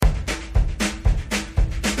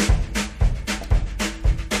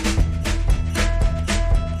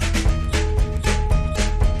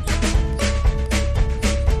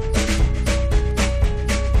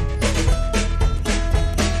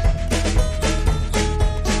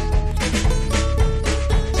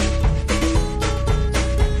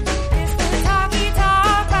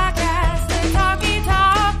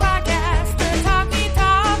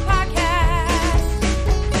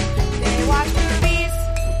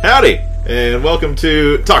Howdy, and welcome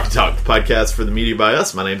to Talkie, the podcast for the media by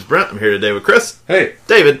us. My name's Brent. I'm here today with Chris. Hey.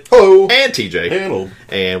 David. Hello. And TJ. Hello.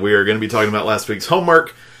 And we are going to be talking about last week's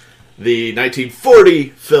homework, the 1940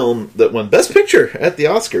 film that won Best Picture at the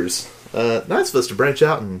Oscars. Nice of us to branch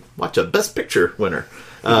out and watch a Best Picture winner.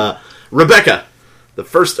 Rebecca, the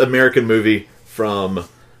first American movie from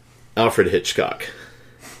Alfred Hitchcock.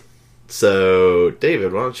 So,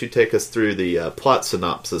 David, why don't you take us through the plot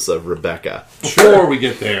synopsis of Rebecca? Before we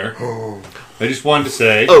get there, I just wanted to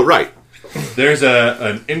say... Oh, right. There's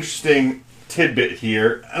an interesting tidbit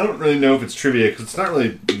here. I don't really know if it's trivia, because it's not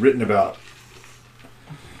really written about,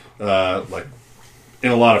 like,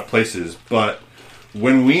 in a lot of places. But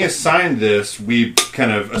when we assigned this, we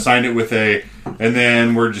kind of assigned it with and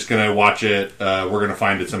then we're just going to watch it. We're going to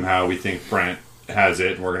find it somehow. We think Brent has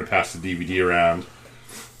it, and we're going to pass the DVD around.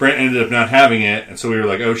 Brent ended up not having it, and so we were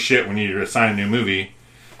like, oh shit, we need to assign a new movie.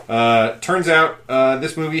 Turns out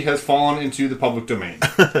this movie has fallen into the public domain.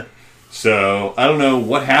 So, I don't know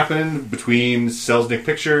what happened between Selznick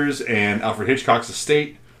Pictures and Alfred Hitchcock's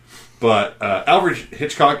estate, but Alfred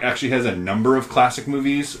Hitchcock actually has a number of classic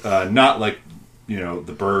movies, not like, you know,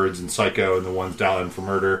 The Birds and Psycho and the ones Dialed In for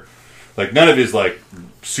Murder. Like, none of his, like,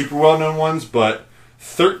 super well-known ones, but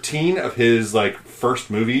 13 of his, like, first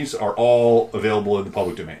movies are all available in the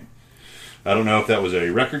public domain. I don't know if that was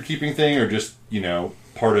a record-keeping thing or just, you know,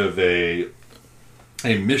 part of a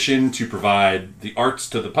mission to provide the arts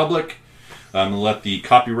to the public and let the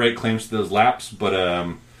copyright claims to those lapse. But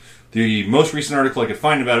the most recent article I could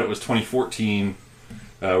find about it was 2014,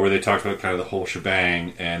 where they talked about kind of the whole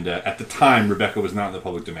shebang. And at the time, Rebecca was not in the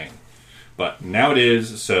public domain. But now it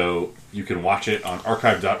is, so you can watch it on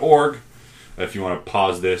archive.org. If you want to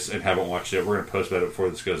pause this and haven't watched it, we're going to post about it before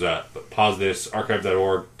this goes up. But pause this,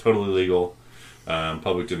 archive.org, totally legal,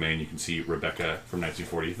 public domain. You can see Rebecca from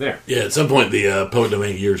 1940 there. Yeah, at some point the public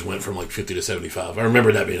domain years went from like 50 to 75. I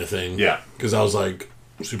remember that being a thing. Yeah. Because I was like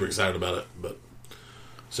super excited about it. But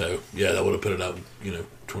so, yeah, that would have put it out,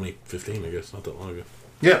 2015, I guess, not that long ago.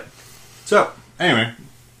 Yeah. So, anyway,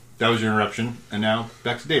 that was your interruption. And now,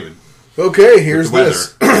 back to David. Okay, here's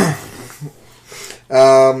this.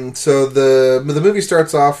 So the movie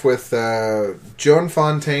starts off with Joan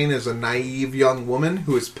Fontaine is a naive young woman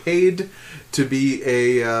who is paid to be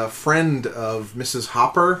a friend of Mrs.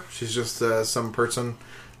 Hopper. She's just some person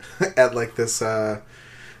at like this.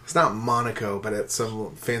 It's not Monaco, but at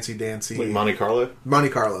some fancy dancy. Like Monte Carlo? Monte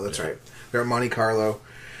Carlo, that's right. They're at Monte Carlo,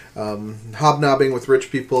 hobnobbing with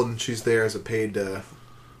rich people, and she's there as a paid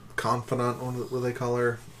confidant. What do they call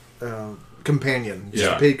her? Companion. She's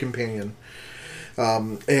a paid companion.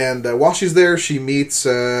 And while she's there, she meets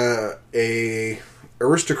a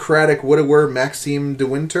aristocratic widower, Maxime de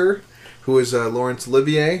Winter, who is Laurence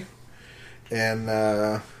Olivier,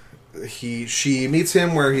 and she meets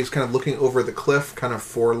him where he's kind of looking over the cliff, kind of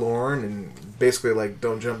forlorn, and basically like,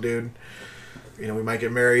 "Don't jump, dude. We might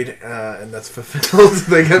get married," and that's fulfilled.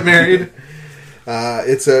 They get married.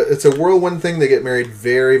 It's a whirlwind thing. They get married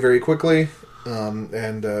very, very quickly, and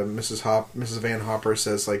Mrs. Van Hopper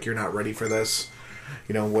says like, "You're not ready for this.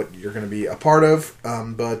 What you're going to be a part of."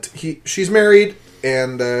 But she's married,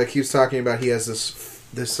 and keeps talking about he has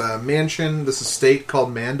this mansion, this estate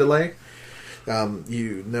called Mandalay.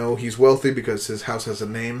 He's wealthy because his house has a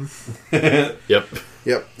name. Yep.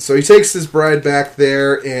 So he takes his bride back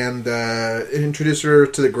there and introduces her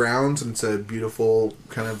to the grounds, and it's a beautiful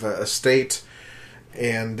kind of estate.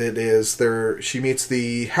 And it is there. She meets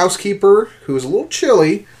the housekeeper, who is a little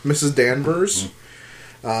chilly, Mrs. Danvers.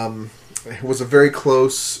 Was a very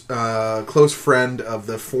close friend of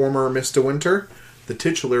the former Miss De Winter, the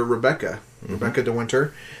titular Rebecca De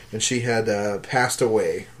Winter, and she had passed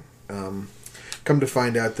away. Come to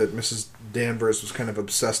find out that Mrs. Danvers was kind of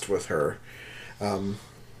obsessed with her.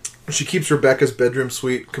 She keeps Rebecca's bedroom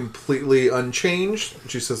suite completely unchanged.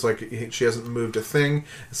 She says like she hasn't moved a thing.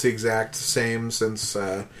 It's the exact same since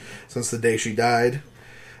the day she died.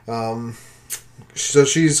 So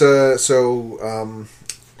she's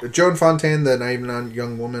Joan Fontaine, the naive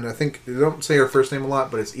young woman. I think they don't say her first name a lot,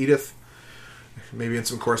 but it's Edith. Maybe in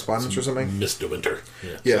some correspondence or something. Miss De Winter.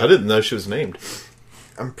 Yeah. I didn't know she was named.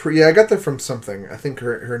 I got that from something. I think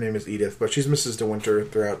her name is Edith, but she's Mrs. De Winter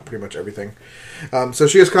throughout pretty much everything. So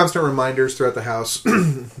she has constant reminders throughout the house.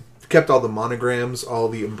 Kept all the monograms, all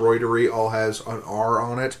the embroidery, all has an R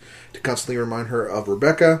on it to constantly remind her of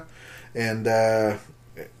Rebecca. And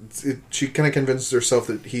she kind of convinces herself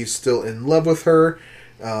that he's still in love with her.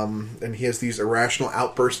 And he has these irrational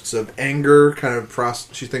outbursts of anger, kind of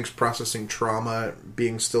she thinks processing trauma,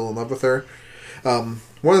 being still in love with her.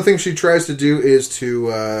 One of the things she tries to do is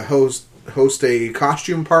to host a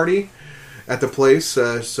costume party at the place,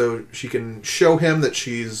 so she can show him that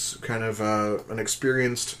she's kind of an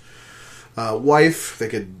experienced wife. They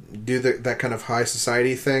could do that kind of high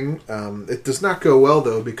society thing. It does not go well,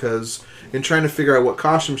 though, because in trying to figure out what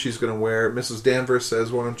costume she's going to wear, Mrs. Danvers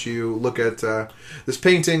says, why don't you look at this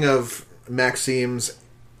painting of Maxime's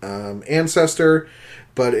ancestor,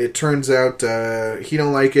 but it turns out he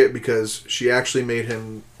don't like it because she actually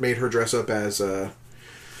made her dress up as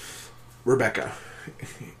Rebecca,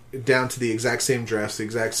 down to the exact same dress, the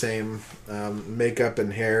exact same makeup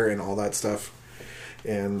and hair and all that stuff.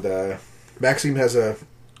 And Maxime has a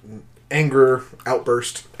anger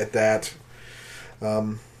outburst at that.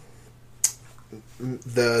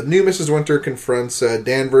 The new Mrs. Winter confronts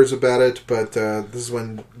Danvers about it, but this is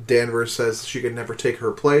when Danvers says she could never take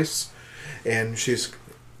her place, and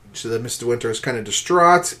Mrs. Winter is kind of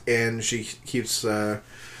distraught, and she keeps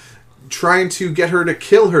trying to get her to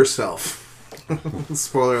kill herself.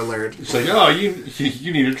 Spoiler alert. It's like, oh,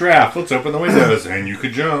 you need a draft. Let's open the windows, and you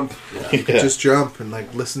could jump. You could just jump and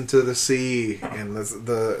listen to the sea and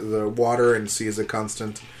the water and sea is a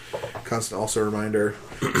constant also reminder.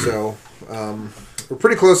 So we're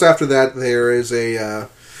pretty close after that. There's a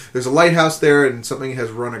lighthouse there, and something has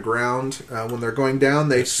run aground. When they're going down,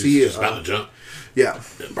 they see She's about to jump. Yeah,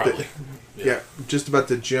 probably. Yeah, just about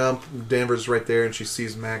to jump. Danvers is right there, and she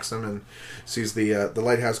sees Maxim and sees the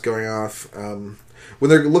lighthouse going off. When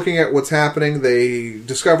they're looking at what's happening, they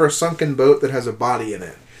discover a sunken boat that has a body in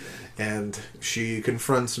it. And she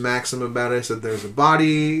confronts Maxim about it, said there's a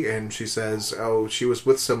body, and she says, oh, she was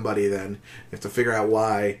with somebody then. You have to figure out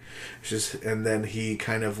why. And then he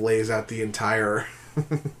kind of lays out the entire...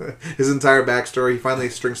 his entire backstory. He finally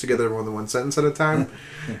strings together more than one sentence at a time,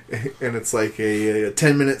 and it's like a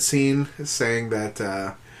 10-minute scene saying that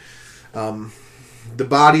the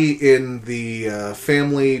body in the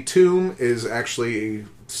family tomb is actually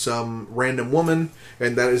some random woman,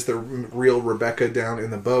 and that is the real Rebecca down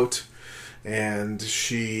in the boat. And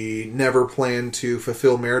she never planned to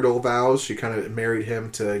fulfill marital vows. She kind of married him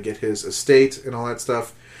to get his estate and all that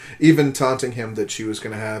stuff. Even taunting him that she was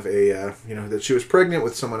going to have that she was pregnant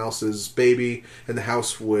with someone else's baby, and the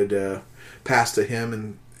house would pass to him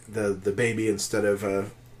and the baby instead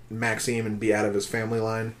of Maxime, and be out of his family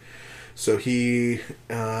line. So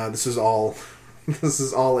this is all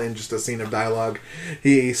in just a scene of dialogue.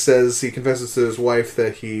 He confesses to his wife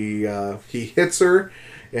that he hits her,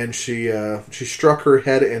 and she struck her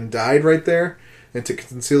head and died right there. And to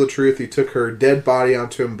conceal the truth, he took her dead body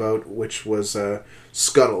onto a boat, which was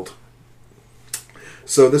scuttled.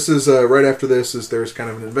 So this is right after this. There's kind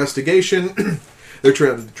of an investigation. They're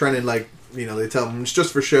trying to they tell him it's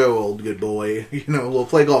just for show, old good boy. We'll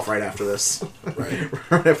play golf right after this. Right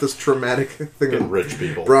after this traumatic thing that rich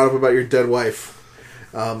people brought up about your dead wife.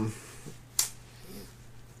 And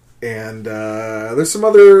there's some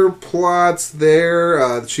other plots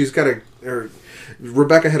there.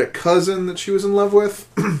 Rebecca had a cousin that she was in love with.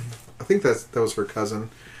 I think that was her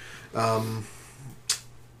cousin. I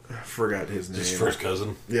forgot his name. His first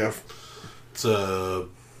cousin. Yeah. It's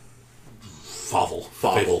Fable.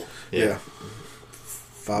 Yeah.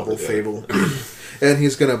 Fable. And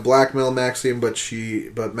he's going to blackmail Maxim, but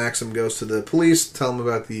Maxim goes to the police, tell him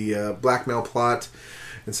about the blackmail plot,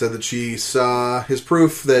 and said that she saw his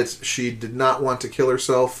proof that she did not want to kill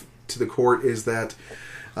herself to the court is that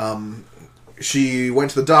she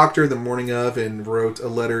went to the doctor the morning of and wrote a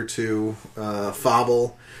letter to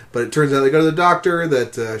Fable, but it turns out they go to the doctor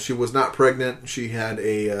that she was not pregnant. She had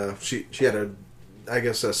a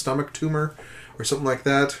a stomach tumor or something like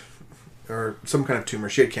that, or some kind of tumor.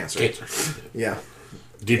 She had cancer. Yeah.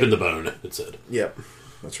 Deep in the bone, it said. Yep,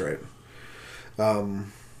 that's right. I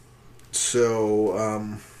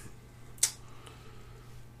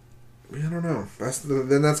don't know.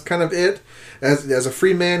 That's kind of it. As a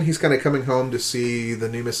free man, he's kind of coming home to see the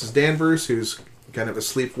new Mrs. Danvers, who's kind of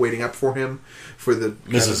asleep, waiting up for him for the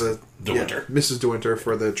Mrs. De Winter. Mrs. De Winter,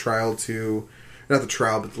 for the trial not the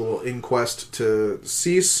trial, but the little inquest to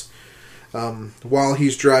cease. While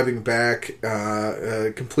he's driving back,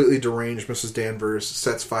 a completely deranged Mrs. Danvers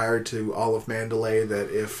sets fire to all of Mandalay. That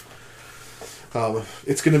if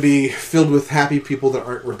it's going to be filled with happy people that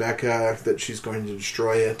aren't Rebecca, that she's going to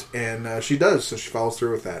destroy it, and she does. So she follows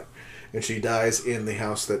through with that, and she dies in the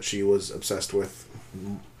house that she was obsessed with.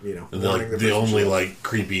 And the only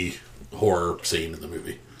creepy horror scene in the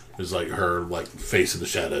movie is her face in the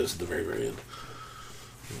shadows at the very, very end.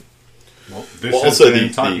 Well, this has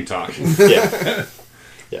been Talkie Talk. Yeah.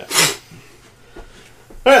 Yeah.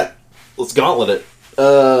 Alright. Let's gauntlet it.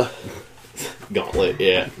 Gauntlet,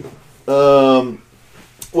 yeah. So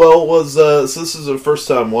this is a first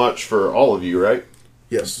time watch for all of you, right?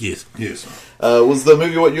 Yes. Yes. Was the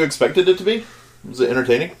movie what you expected it to be? Was it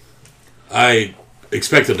entertaining? I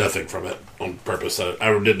expected nothing from it on purpose. I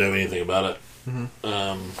didn't know anything about it.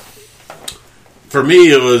 For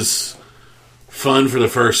me, it was fun for the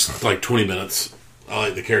first 20 minutes. I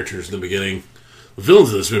like the characters in the beginning. The villains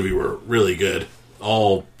of this movie were really good.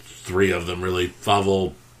 All three of them, really.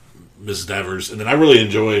 Fievel, Mrs. Davers, and then I really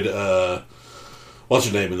enjoyed what's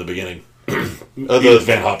her name in the beginning? Edith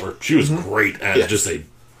Van Hopper. She was great as just a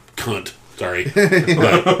cunt. Sorry.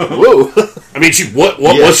 But, Whoa! I mean, what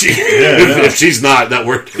was she? If she's not, that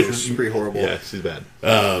worked. She's pretty horrible. Yeah, she's bad.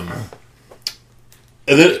 And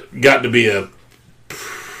then it got to be a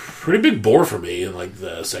pretty big bore for me in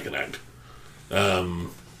the second act.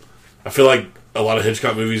 I feel like a lot of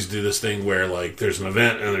Hitchcock movies do this thing where there's an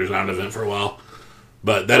event and there's not an event for a while.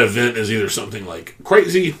 But that event is either something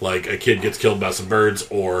crazy, like a kid gets killed by some birds,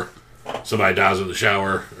 or somebody dies in the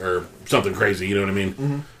shower, or something crazy, you know what I mean?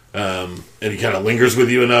 Mm-hmm. And he kind of lingers with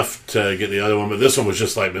you enough to get the other one. But this one was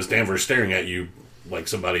just Miss Danvers staring at you like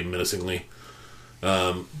somebody menacingly.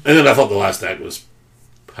 And then I thought the last act was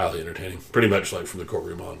highly entertaining. Pretty much from the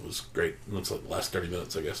courtroom on was great. And that's the last 30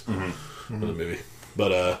 minutes, I guess, of the movie.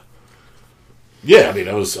 But yeah, I mean,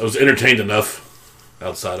 I was entertained enough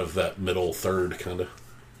outside of that middle third, kind of.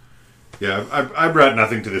 Yeah, I brought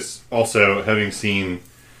nothing to this. Also, having seen,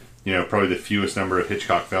 probably the fewest number of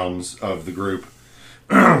Hitchcock films of the group,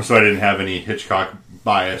 so I didn't have any Hitchcock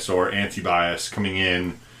bias or anti-bias coming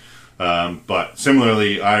in. But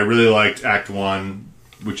similarly, I really liked Act 1,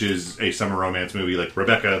 which is a summer romance movie, like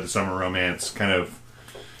Rebecca, the summer romance, kind of,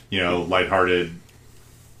 lighthearted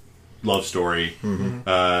love story.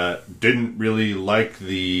 Mm-hmm. Didn't really like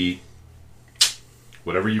the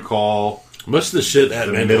whatever you call most of the shit at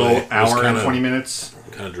the middle hour and 20 minutes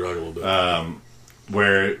kind of drug a little bit,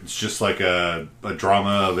 where it's just like a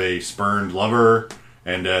drama of a spurned lover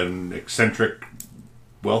and an eccentric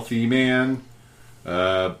wealthy man,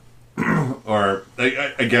 or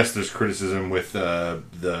I guess there's criticism with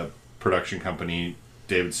the production company,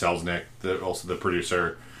 David Selznick, also the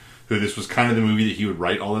producer, who this was kind of the movie that he would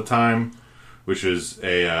write all the time, which is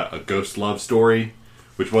a ghost love story,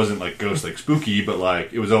 which wasn't ghost spooky, but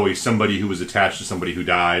it was always somebody who was attached to somebody who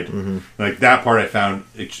died. Mm-hmm. That part I found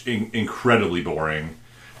incredibly boring.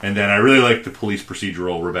 And then I really liked the police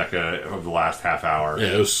procedural Rebecca of the last half hour.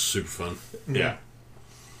 Yeah, it was super fun. Yeah.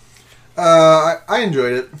 I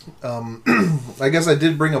enjoyed it. I guess I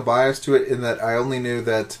did bring a bias to it in that I only knew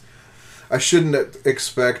that I shouldn't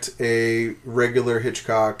expect a regular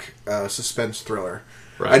Hitchcock suspense thriller.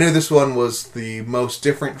 Right. I knew this one was the most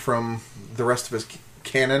different from the rest of his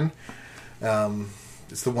canon.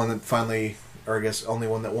 It's the one that finally, or I guess only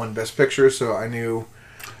one that won Best Picture, so I knew...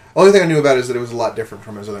 Only thing I knew about it is that it was a lot different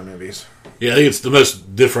from his other movies. Yeah, I think it's the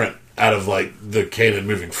most different out of the canon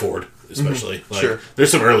moving forward, especially. Mm-hmm. Sure.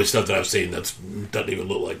 There's some early stuff that I've seen that doesn't even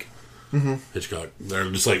look like Hitchcock.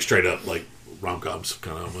 They're just straight up rom-coms,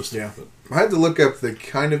 kind of almost. Yeah. I had to look up the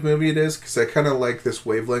kind of movie it is, because I kind of like this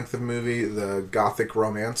wavelength of movie, the gothic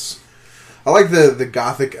romance. I like the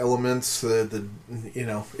gothic elements,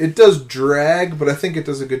 it does drag, but I think it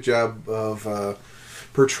does a good job of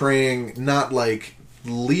portraying not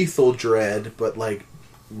lethal dread, but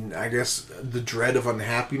I guess the dread of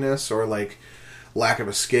unhappiness or lack of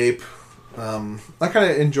escape. I kind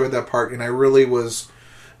of enjoyed that part, and I really was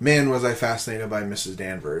I fascinated by Mrs.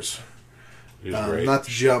 Danvers. Not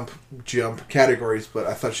to jump categories, but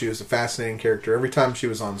I thought she was a fascinating character. Every time she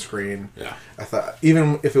was on screen, I thought,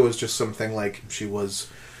 even if it was just something like she was,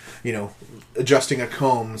 adjusting a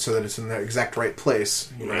comb so that it's in the exact right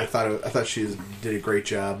place, I thought she did a great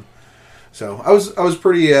job. So I was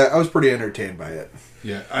pretty entertained by it.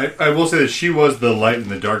 Yeah, I will say that she was the light in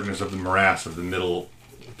the darkness of the morass of the middle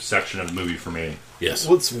section of the movie for me. Yes.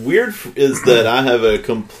 What's weird is that I have a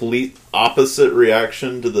complete opposite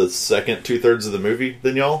reaction to the second 2/3 of the movie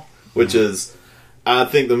than y'all, which is I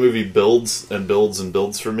think the movie builds and builds and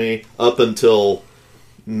builds for me up until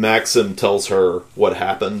Maxim tells her what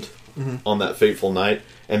happened on that fateful night,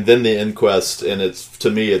 and then the inquest, and to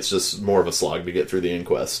me it's just more of a slog to get through the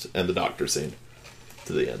inquest and the doctor scene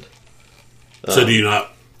to the end. So do you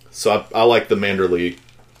not? So I like the Manderley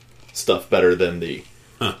stuff better than the...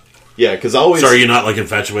 Yeah, because I always... So are you not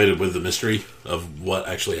infatuated with the mystery of what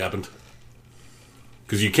actually happened?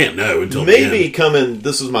 Because you can't know until maybe coming...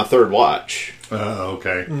 This was my third watch.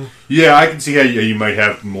 Okay. Yeah, I can see how you might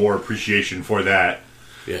have more appreciation for that.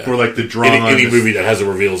 Yeah. For the drama. Any movie that has a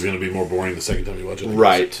reveal is going to be more boring the second time you watch it.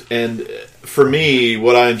 Right. And for me,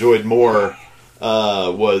 what I enjoyed more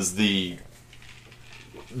was the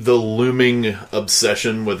looming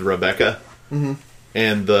obsession with Rebecca.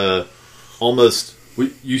 And the almost...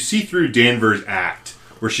 you see through Danvers' act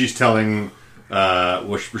where she's telling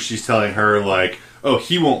her like, oh,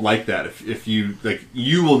 he won't like that if you like,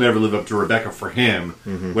 you will never live up to Rebecca for him,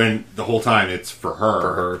 when the whole time it's for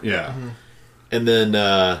her. Yeah. And then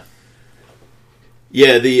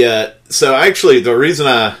so actually the reason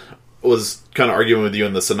I was kind of arguing with you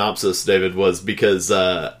in the synopsis, David, was because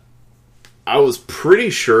I was pretty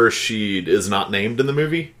sure she is not named in the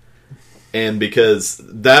movie. And because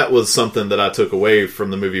that was something that I took away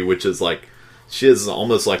from the movie, which is like, she is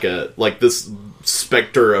almost like this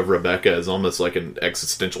specter of Rebecca is almost like an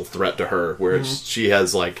existential threat to her, where she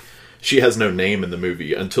has no name in the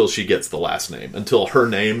movie until she gets the last name, until her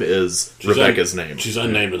name is Rebecca's name. She's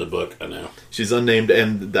unnamed in the book, I know. She's unnamed,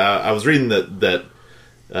 and I was reading that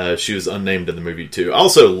she was unnamed in the movie too. I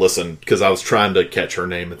also listened because I was trying to catch her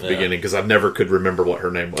name at the beginning, because I never could remember what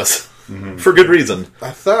her name was. For good reason.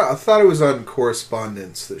 I thought it was on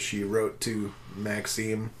correspondence that she wrote to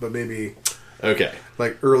Maxime, but maybe okay,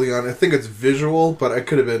 like early on. I think it's visual, but I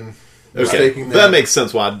could have been mistaking that. That makes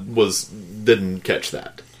sense why I didn't catch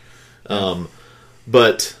that.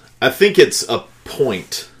 But I think it's a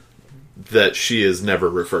point that she is never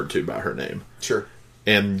referred to by her name. Sure.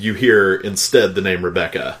 And you hear instead the name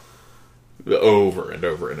Rebecca over and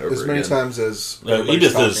over and over as many times as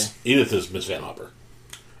Edith is Miss Van Hopper.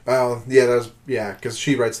 Oh, yeah, because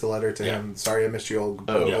she writes the letter to him. Sorry, I missed you, old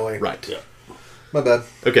boy. Right. Yeah. My bad.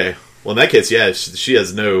 Okay. Well, in that case, yeah, she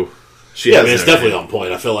has no... it's definitely on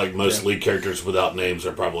point. I feel like most lead characters without names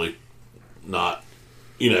are probably not,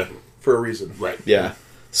 for a reason. Right. Yeah.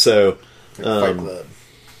 So... Fight Club.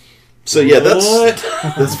 So yeah,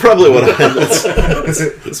 that's probably what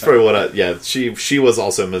that's probably what I... Yeah, she was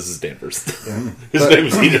also Mrs. Danvers. Yeah. His name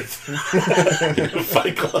is Edith.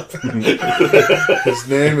 Fight Club. His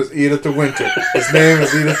name is Edith the Winter.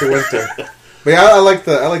 But yeah, I like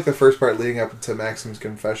the first part leading up to Maxime's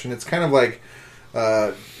confession. It's kind of like,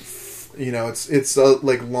 it's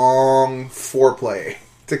like long foreplay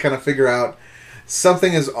to kind of figure out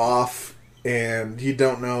something is off, and you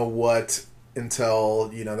don't know what until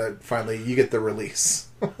that finally you get the release.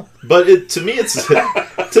 But to me it's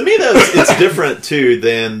different too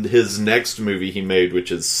than his next movie he made,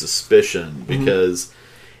 which is Suspicion, because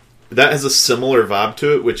that has a similar vibe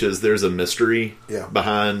to it, which is there's a mystery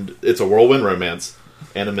behind. It's a whirlwind romance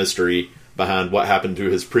and a mystery behind what happened to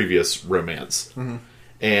his previous romance.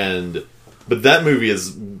 But that movie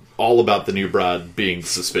is all about the new bride being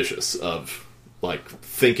suspicious of, like,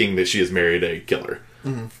 thinking that she has married a killer.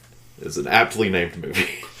 It's an aptly named movie.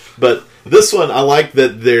 But this one, I like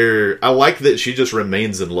that she just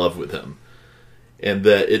remains in love with him, and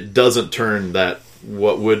that it doesn't turn that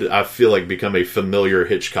what would, I feel like, become a familiar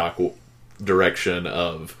Hitchcock direction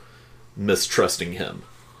of mistrusting him.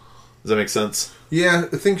 Does that make sense? Yeah,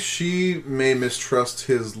 I think she may mistrust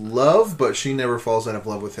his love, but she never falls out of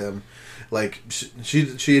love with him. Like,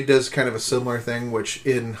 she does kind of a similar thing, which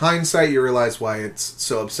in hindsight you realize why it's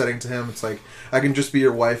so upsetting to him. It's like, I can just be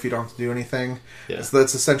your wife, you don't have to do anything. Yeah. So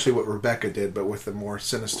that's essentially what Rebecca did, but with a more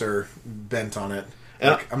sinister bent on it.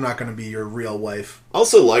 Like, I'm not going to be your real wife.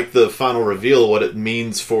 Also, like the final reveal, what it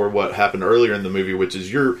means for what happened earlier in the movie, which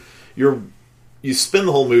is you spend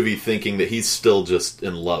the whole movie thinking that he's still just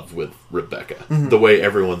in love with Rebecca, the way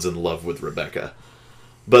everyone's in love with Rebecca.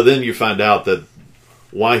 But then you find out that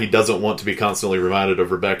why he doesn't want to be constantly reminded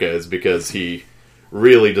of Rebecca is because he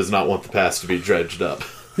really does not want the past to be dredged up.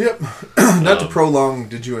 Yep. Not to prolong,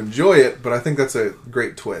 did you enjoy it? But I think that's a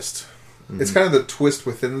great twist. It's kind of the twist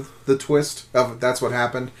within the twist of that's what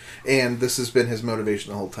happened, and this has been his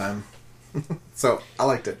motivation the whole time. So I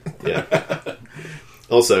liked it. Yeah.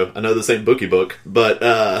 Also, I know this ain't bookie book, but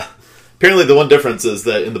apparently the one difference is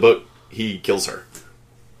that in the book he kills her.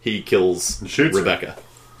 He kills Rebecca.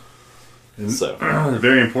 So a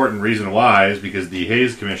very important reason why is because the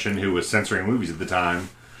Hays Commission, who was censoring movies at the time,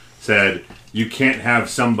 said you can't have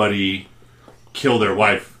somebody kill their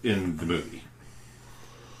wife in the movie.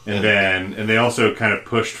 And they also kind of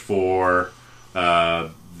pushed for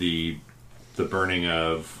the burning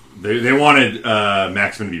of they wanted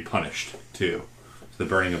Maximum to be punished too. So the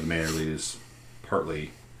burning of the Mayorley is partly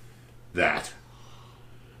that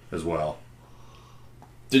as well.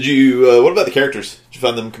 Did you? What about the characters? Did you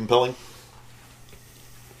find them compelling?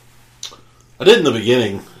 I did in the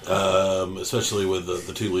beginning, especially with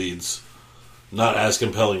the two leads. Not as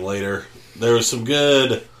compelling later. There was some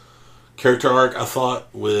good character arc, I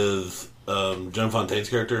thought, with Joan Fontaine's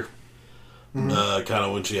character. Kind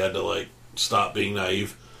of when she had to, like, stop being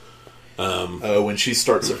naive. When she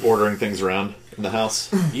starts ordering things around in the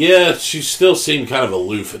house? Yeah, she still seemed kind of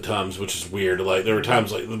aloof at times, which is weird. Like, there were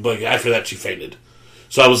times, like after that, she fainted.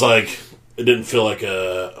 So I was like, It didn't feel like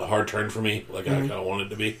a hard turn for me, like I kind of wanted it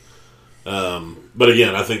to be. But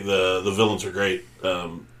again, I think the villains are great.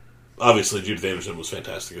 Obviously, Judith Anderson was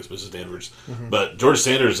fantastic as Mrs. Danvers. But George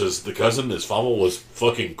Sanders as the cousin, his Fumble, was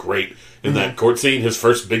fucking great in that court scene. His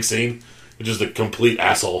first big scene, he's just a complete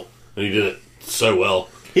asshole, and he did it so well.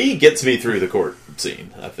 He gets me through the court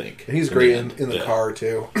scene, I think. And he's great in the car,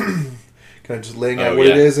 too. Kind of just laying out Oh, what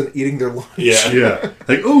yeah. it is and eating their lunch. Yeah. Yeah.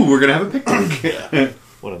 Like, ooh, we're going to have a picnic.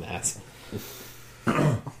 What an ass.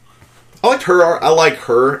 I liked her. I like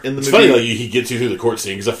her in the It's movie. funny, like, he gets you through the court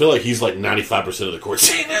scene, because I feel like he's like 95% of the court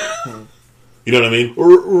scene. You know what I mean?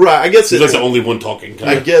 Right. I guess He's like the only one talking.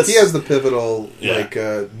 I guess He has the pivotal,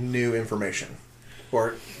 Yeah. new information.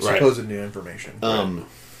 Or Right. supposed new information.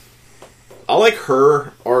 I like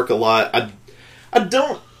her arc a lot. I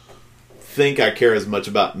don't think I care as much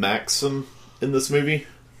about Maxim in this movie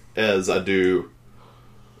as I do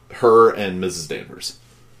her and Mrs. Danvers.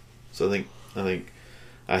 So I think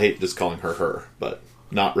I hate just calling her, but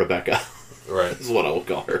not Rebecca. Right. Is what I will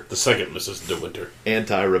call her. The second Mrs. DeWinter.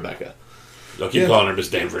 Anti-Rebecca. I'll keep calling her Miss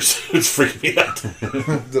Danvers. It's freaking me out.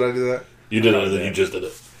 Did I do that? You did it, and then you just did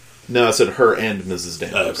it. No, I said her and Mrs.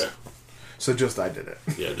 Danvers. Okay. So just I did it.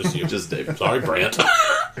 Yeah, just you. Just Dave. Sorry, Brant.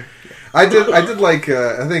 I did like,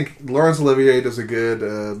 I think Laurence Olivier does a good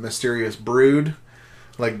mysterious brood.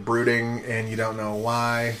 Like brooding and you don't know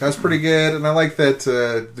why. That's pretty good. And I like that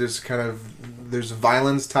there's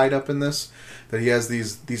violence tied up in this. That he has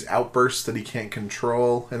these outbursts that he can't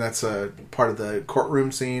control. And that's a part of the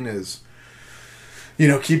courtroom scene is,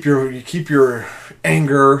 keep your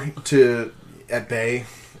anger at bay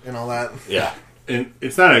and all that. Yeah. And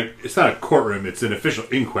it's not a courtroom, it's an official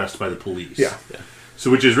inquest by the police. Yeah.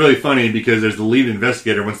 So which is really funny because there's the lead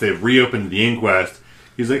investigator, once they've reopened the inquest,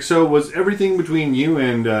 he's like, so was everything between you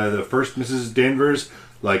and the first Mrs. Danvers,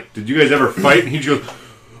 like, did you guys ever fight? And he goes,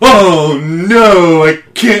 oh no, I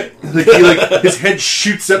can't. Like, his head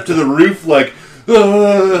shoots up to the roof like,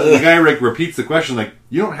 the guy repeats the question like,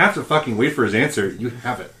 you don't have to fucking wait for his answer, you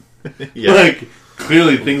have it. Yeah. Like,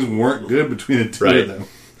 clearly things weren't good between the two of them.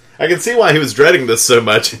 I can see why he was dreading this so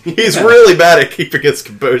much. He's really bad at keeping his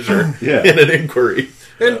composure in an inquiry.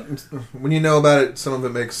 And when you know about it, some of it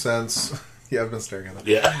makes sense. Yeah, I've been staring at it.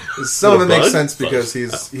 Yeah. Some of it makes bug? sense because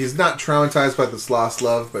he's not traumatized by this lost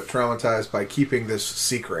love, but traumatized by keeping this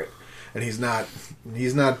secret. And he's not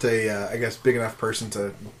a I guess big enough person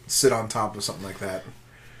to sit on top of something like that.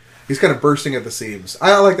 He's kind of bursting at the seams.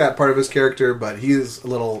 I like that part of his character, but he's a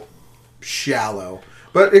little shallow.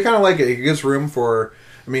 But I kind of like it. It gives room for.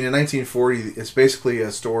 I mean, in 1940, it's basically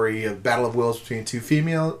a story of battle of wills between two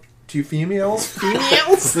females. Females.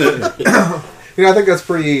 I think that's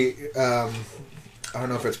pretty. I don't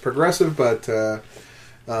know if it's progressive, but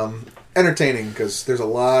entertaining because there's a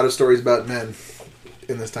lot of stories about men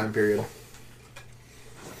in this time period.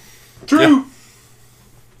 True. Yeah.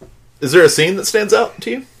 Is there a scene that stands out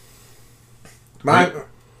to you? Go ahead.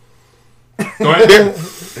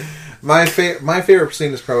 My favorite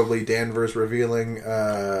scene is probably Danvers revealing,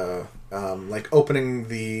 opening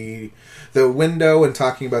the window and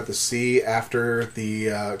talking about the sea after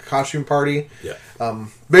the costume party. Yeah.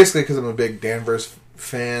 Basically, because I'm a big Danvers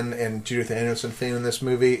fan and Judith Anderson fan in this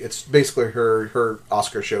movie, it's basically her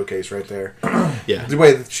Oscar showcase right there. Yeah. The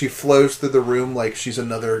way that she flows through the room like she's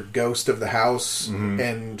another ghost of the house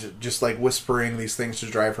and just like whispering these things to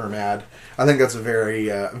drive her mad. I think that's a very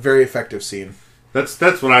very effective scene. That's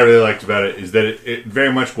what I really liked about it, is that it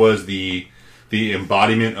very much was the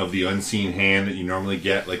embodiment of the unseen hand that you normally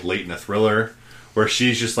get like late in a thriller, where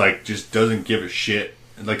she's just doesn't give a shit,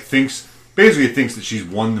 and like basically thinks that she's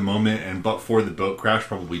won the moment, and but for the boat crash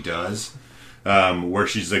probably does, where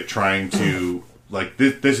she's like trying to like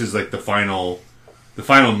this is like the final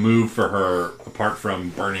move for her, apart from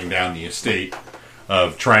burning down the estate,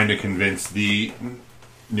 of trying to convince the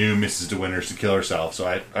new Mrs. De Winters to kill herself.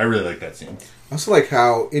 So I really like that scene. I also like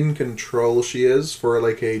how in control she is for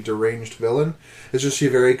like a deranged villain. It's just she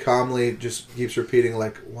very calmly just keeps repeating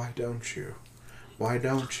like, "Why don't you? Why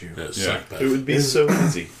don't you?" Yeah. It would be so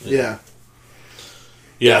easy. Yeah.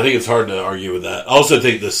 Yeah, I think it's hard to argue with that. I also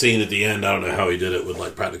think the scene at the end, I don't know how he did it with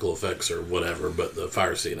like practical effects or whatever, but the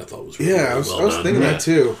fire scene I thought was really, Yeah, really I was done. thinking that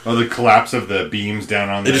too. Oh, the collapse of the beams down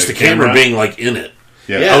on And just the camera being like in it.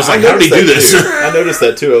 Yeah. I was like, how did he do this? I noticed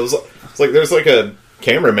that too. It's like there's like a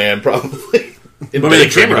cameraman probably. I mean, the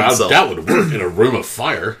camera, I doubt would work in a room of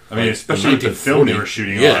fire. I mean, Like, especially with the film they were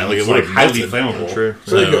shooting on. Yeah, like it's it like would highly have flammable. True.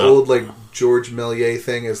 It's like the old like George Méliès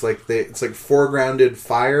thing is like it's like foregrounded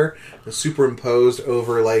fire superimposed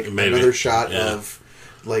over like Maybe. another shot Yeah. of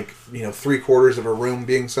like 3/4 of a room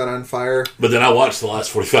being set on fire. But then I watched the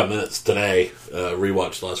last 45 minutes today,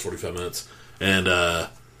 rewatched the last 45 minutes, and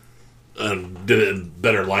did it in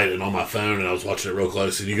better light and on my phone, and I was watching it real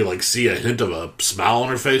close, and you could like see a hint of a smile on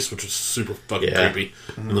her face, which was super fucking creepy.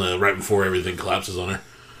 And, right before everything collapses on her.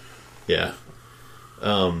 Yeah.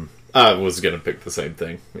 I was gonna pick the same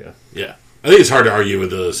thing. Yeah. Yeah. I think it's hard to argue with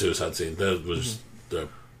the suicide scene. That was the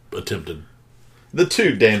attempted. The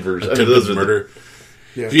two Danvers. Attempted murder.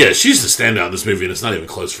 Yeah, she's the standout in this movie, and it's not even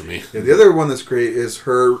close for me. Yeah, the other one that's great is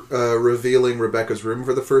her revealing Rebecca's room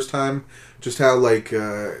for the first time. Just how like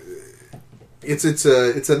it's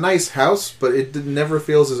a nice house, but it never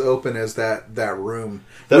feels as open as that room.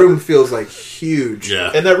 That room feels like huge.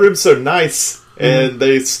 Yeah, and that room's so nice, and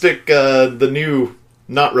they stick the new.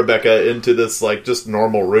 Not Rebecca into this like just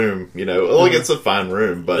normal room, like it's a fine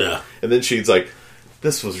room, but and then she's like,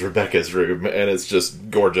 "This was Rebecca's room," and it's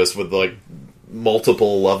just gorgeous with like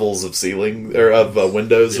multiple levels of ceiling or of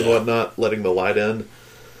windows and whatnot, letting the light in.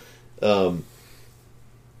 Well,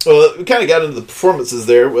 we kind of got into the performances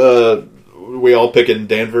there. We all picking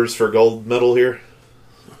Danvers for gold medal here.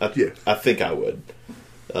 I think I would.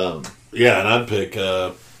 And I'd pick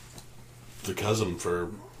the cousin for.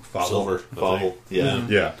 Silver. Fauvel. Yeah.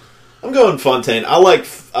 Yeah. I'm going Fontaine.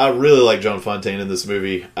 I really like John Fontaine in this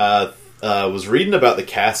movie. I was reading about the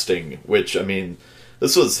casting, which, I mean,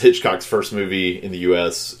 this was Hitchcock's first movie in the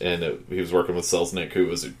U.S., and he was working with Selznick, who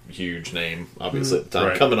was a huge name, obviously, at the time.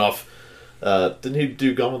 Right. Coming off, didn't he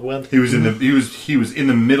do Gone with the Wind? He was in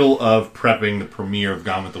the middle of prepping the premiere of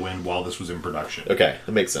Gone with the Wind while this was in production. Okay,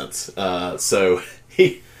 that makes sense. So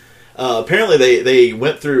he apparently they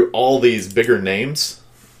went through all these bigger names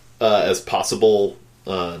as possible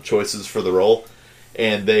choices for the role,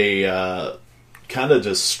 and they kind of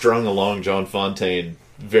just strung along John Fontaine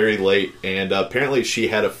very late. And apparently, she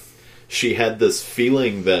had this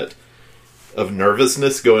feeling of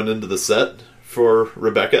nervousness going into the set for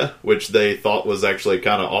Rebecca, which they thought was actually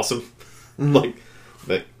kind of awesome. Like,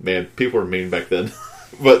 man, people were mean back then,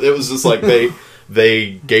 but it was just like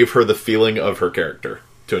they gave her the feeling of her character.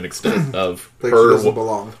 To an extent of like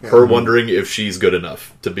her wondering if she's good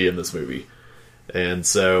enough to be in this movie. And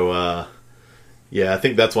so, I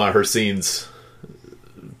think that's why her scenes,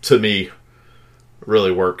 to me,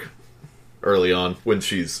 really work early on when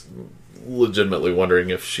she's legitimately wondering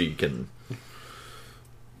if she can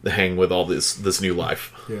hang with all this new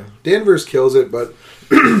life. Yeah, Danvers kills it, but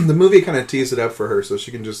the movie kind of tees it up for her so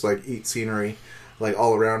she can just like eat scenery. Like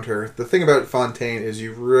all around her. The thing about Fontaine is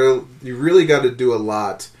you really got to do a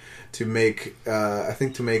lot to make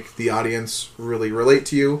the audience really relate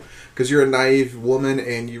to you, because you're a naive woman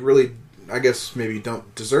and you really, I guess, maybe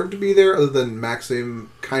don't deserve to be there, other than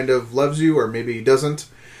Maxim kind of loves you or maybe he doesn't.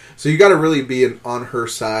 So you got to really be on her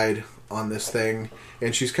side on this thing,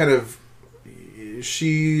 and she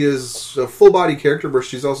is a full body character, but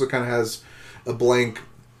she's also kind of has a blank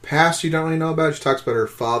past you don't really know about. She talks about her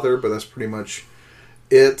father, but that's pretty much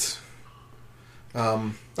it.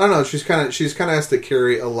 I don't know. She's kind of has to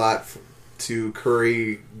carry a lot to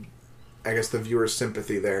curry, I guess, the viewer's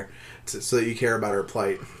sympathy there, so that you care about her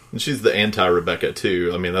plight. And she's the anti-Rebecca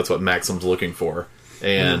too. I mean, that's what Maxim's looking for.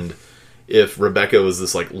 And if Rebecca was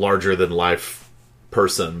this like larger than life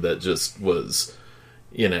person that just was,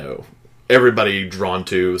 everybody drawn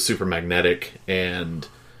to, super magnetic, and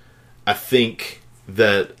I think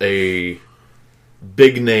that a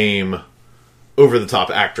big name, over the top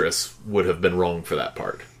actress would have been wrong for that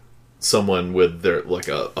part. Someone with their like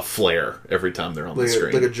a flair every time they're on the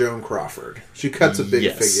screen, like a Joan Crawford. She cuts a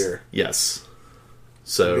big figure. Yes.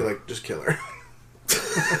 So be like, just kill her.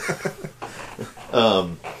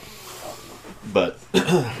 But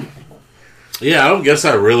yeah, I don't guess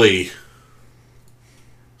I really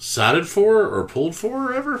sided for her or pulled for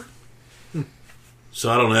her ever. So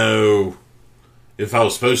I don't know if I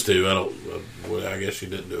was supposed to. I guess she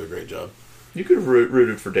didn't do a great job. You could have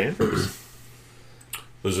rooted for Danvers.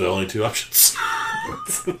 Those are the only two options.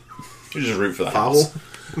 You just root for the house.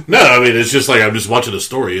 No, I mean, it's just like I'm just watching a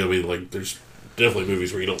story. I mean, like, there's definitely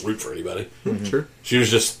movies where you don't root for anybody. Mm-hmm. Sure. She was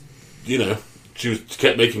just, she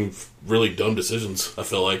kept making really dumb decisions, I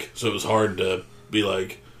feel like. So it was hard to be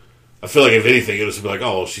like, I feel like if anything, it was to be like,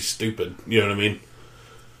 oh, she's stupid. You know what I mean?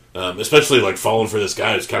 Especially, like, falling for this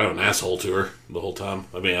guy who's kind of an asshole to her the whole time.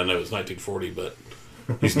 I mean, I know it's 1940, but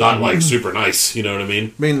he's not, like, super nice. You know what I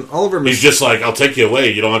mean? I mean, Oliver... He's just like, I'll take you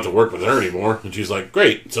away. You don't have to work with her anymore. And she's like,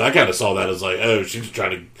 great. So I kind of saw that as like, oh, she's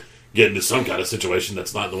trying to get into some kind of situation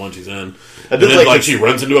that's not the one she's in. And then, like, she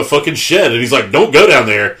runs into a fucking shed, and he's like, don't go down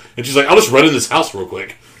there. And she's like, I'll just run in this house real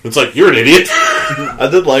quick. It's like, you're an idiot. I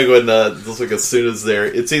did like when, just like as soon as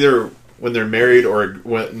it's either when they're married, or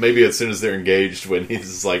maybe as soon as they're engaged, when he's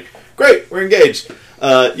just like, "Great, we're engaged. You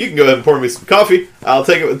can go ahead and pour me some coffee. I'll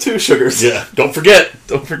take it with 2 sugars." Yeah, don't forget.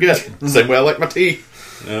 Same way I like my tea.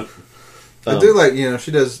 Yep. I do like,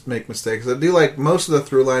 she does make mistakes. I do like most of the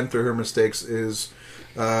through line through her mistakes is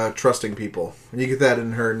trusting people. And you get that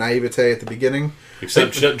in her naivete at the beginning.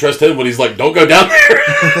 Except she doesn't trust him when he's like, don't go down there.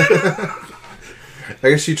 I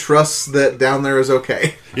guess she trusts that down there is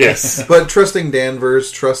okay. Yes. But trusting Danvers,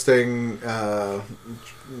 trusting,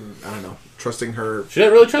 trusting her. She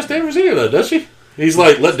doesn't really trust Danvers either, though, does she? He's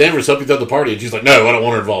like, let Danvers help you throw the party. And she's like, no, I don't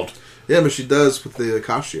want her involved. Yeah, but she does with the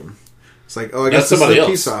costume. It's like, I That's guess this somebody is a else.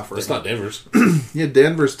 peace offering. That's not Danvers. Yeah,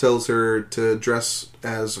 Danvers tells her to dress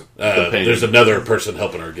as... There's another person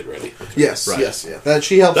helping her get ready. Yes, Right. yes, yeah. That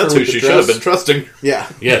she helps That's her who with the she dress. should have been trusting. Yeah.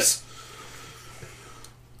 Yes.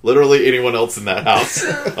 Literally anyone else in that house,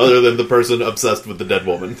 other than the person obsessed with the dead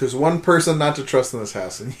woman. There's one person not to trust in this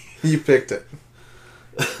house, and you picked it.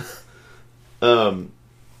 Well,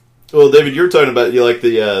 David, you were talking about you like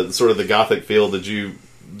the sort of the gothic feel. Did you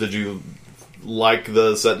like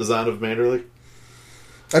the set design of Manderley?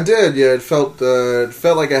 I did, yeah. It felt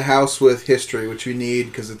like a house with history, which you need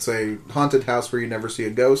because it's a haunted house where you never see a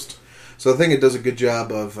ghost. So I think it does a good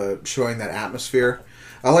job of showing that atmosphere.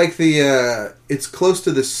 I like it's close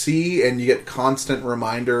to the sea, and you get constant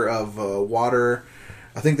reminder of water.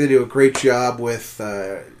 I think they do a great job with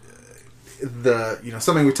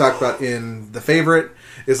something we talked about in The Favorite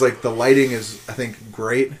is like the lighting is, I think,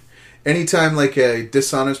 great. Anytime like a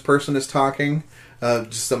dishonest person is talking,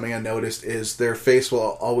 just something I noticed is their face will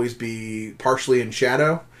always be partially in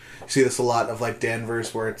shadow. You see this a lot of like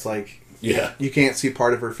Danvers, where it's like you can't see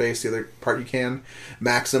part of her face, the other part you can.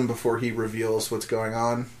 Maxim, before he reveals what's going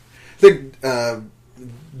on. I think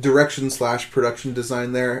direction / production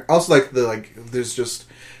design there. I also like there's just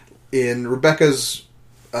in Rebecca's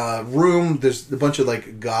room, there's a bunch of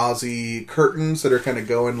like gauzy curtains that are kind of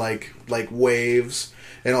going like waves,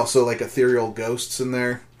 and also like ethereal ghosts in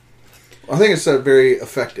there. I think it's very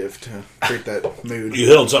effective to create that mood. You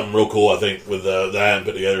hit on something real cool, I think, with that I haven't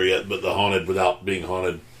put together yet, but the haunted without being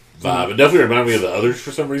haunted vibe. It definitely reminded me of the others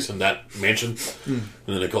for some reason, that mansion in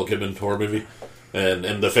the Nicole Kidman horror movie.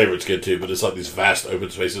 And The Favorite's good too, but it's like these vast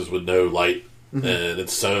open spaces with no light, and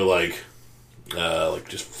it's so like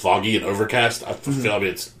just foggy and overcast. I feel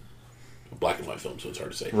it's a black and white film, so it's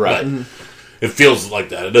hard to say. Right. But it feels like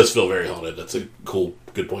that. It does feel very haunted. That's a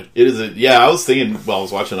good point. It is I was thinking while I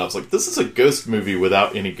was watching it, I was like, this is a ghost movie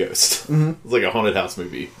without any ghost. It's like a haunted house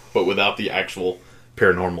movie, but without the actual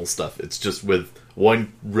paranormal stuff. It's just with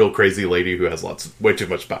one real crazy lady who has way too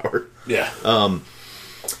much power. Yeah.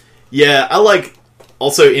 Yeah, I like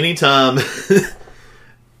also anytime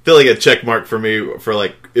feel like a check mark for me for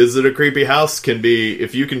like, is it a creepy house? Can be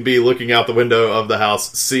if you can be looking out the window of the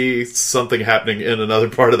house, see something happening in another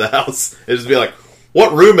part of the house, and just be like,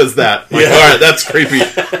 what room is that? Like, all right, that's creepy.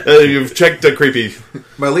 You've checked a creepy.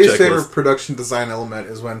 My least checklist. favorite production design element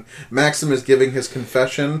is when Maxim is giving his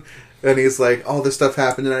confession, and he's like, "All this stuff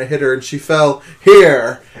happened, and I hit her, and she fell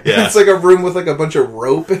here." Yeah. And it's like a room with like a bunch of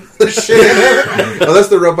rope and the shit in it. Oh, that's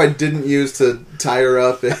the rope I didn't use to tie her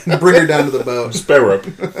up and bring her down to the boat. Spare rope.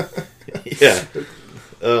 Yeah.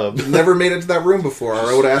 Never made it to that room before,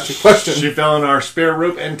 or I would have asked a question. She fell in our spare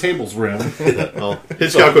rope and tables room. Well,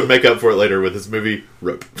 Hitchcock would make up for it later with his movie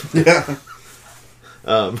Rope. Yeah.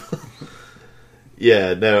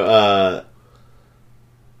 Yeah. No.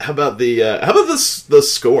 How about the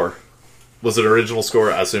score? Was it an original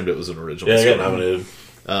score? I assumed it was an original score. Yeah, nominated.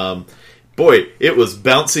 Boy, it was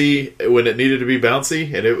bouncy when it needed to be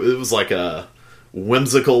bouncy, and it was like a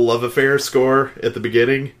whimsical love affair score at the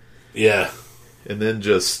beginning. Yeah. And then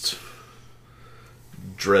just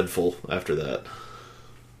dreadful after that.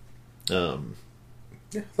 Yeah,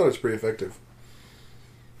 I thought it was pretty effective.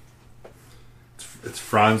 It's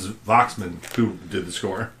Franz Waxman who did the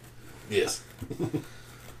score. Yes.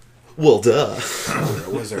 Well, duh. You're a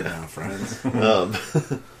wizard now, friends.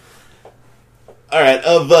 All right,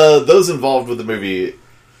 of those involved with the movie,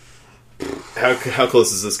 how close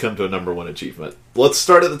does this come to a number one achievement? Let's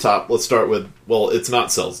start at the top. Let's start with, well, it's not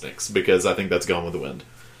Selznick's, because I think that's Gone with the Wind.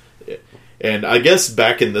 And I guess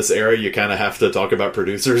back in this era, you kind of have to talk about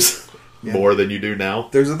producers more than you do now.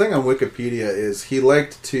 There's a thing on Wikipedia is he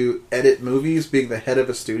liked to edit movies, being the head of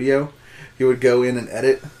a studio. He would go in and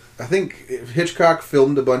edit. I think Hitchcock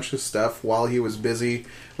filmed a bunch of stuff while he was busy,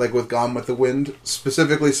 like with Gone with the Wind,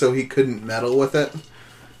 specifically so he couldn't meddle with it.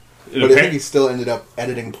 But I think he still ended up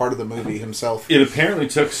editing part of the movie himself. It apparently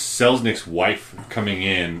took Selznick's wife coming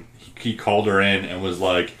in. He called her in and was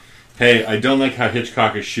like, "Hey, I don't like how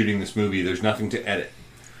Hitchcock is shooting this movie. There's nothing to edit."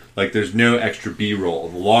 Like, there's no extra B-roll.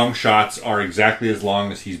 The long shots are exactly as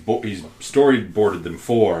long as he's storyboarded them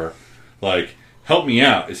for. Like, help me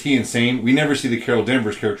out. Is he insane? We never see the Carol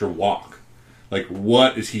Danvers character walk. Like,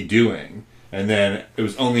 what is he doing? And then it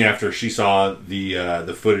was only after she saw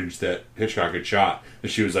the footage that Hitchcock had shot that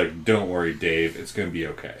she was like, "Don't worry, Dave. It's going to be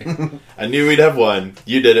okay." I knew we'd have one.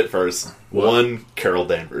 You did it first. What? One Carol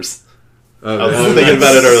Danvers. Oh, I was thinking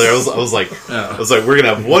about it earlier. I was like, we're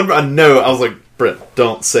gonna have one. I know. I was like, Brent,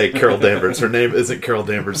 don't say Carol Danvers. Her name isn't Carol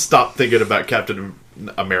Danvers. Stop thinking about Captain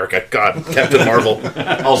America. God, Captain Marvel.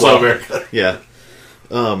 Also America. Yeah.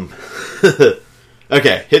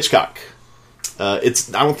 Okay, Hitchcock. I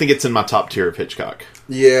don't think it's in my top tier of Hitchcock.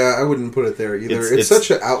 Yeah, I wouldn't put it there either. It's such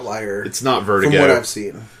an outlier. It's not Vertigo. From what I've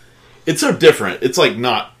seen. It's so different. It's like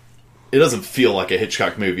not... It doesn't feel like a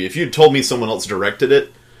Hitchcock movie. If you'd told me someone else directed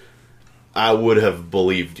it, I would have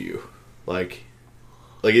believed you. Like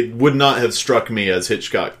it would not have struck me as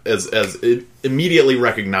Hitchcock, as immediately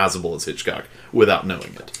recognizable as Hitchcock without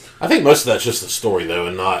knowing it. I think most of that's just the story, though,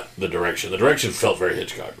 and not the direction. The direction felt very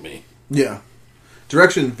Hitchcock to me. Yeah.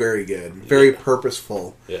 Direction, very good. Very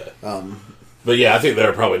purposeful. Yeah. But yeah, I think there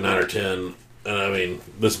are probably 9 or 10, and I mean,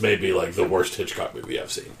 this may be like the worst Hitchcock movie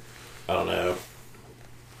I've seen. I don't know.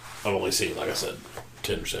 I've only seen, like I said,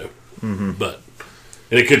 10 or so. Mm-hmm. But,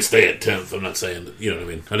 and it could stay at 10th. I'm not saying that, you know what I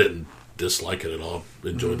mean? I didn't dislike it at all.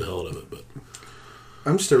 Enjoyed the hell out of it, but...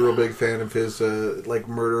 I'm just a real big fan of his,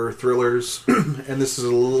 murder thrillers. And this is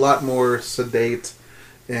a lot more sedate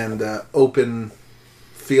and open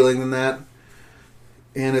feeling than that.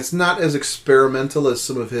 And it's not as experimental as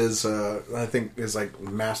some of his, I think, his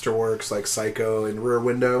masterworks like Psycho and Rear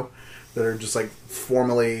Window that are just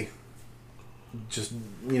formally, just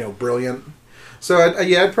brilliant. So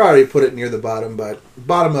I'd probably put it near the bottom, but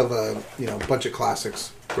bottom of a bunch of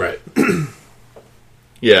classics. Right.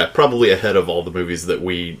 Yeah, probably ahead of all the movies that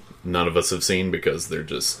none of us have seen because they're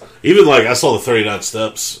just... Even I saw the 39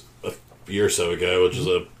 Steps a year or so ago, which is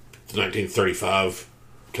a 1935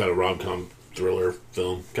 kind of rom-com thriller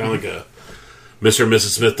film, kind of like a Mr. and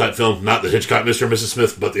Mrs. Smith type film. Not the Hitchcock Mr. and Mrs.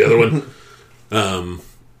 Smith, but the other one. And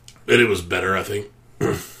it was better, I think.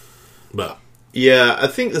 But yeah, I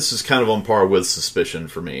think this is kind of on par with Suspicion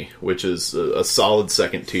for me, which is a solid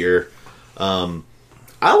second tier.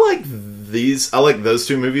 I like those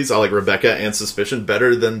two movies. I like Rebecca and Suspicion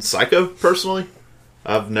better than Psycho, personally.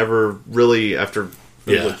 I've never really, after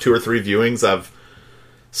 2 or 3 viewings,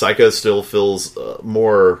 Psycho still feels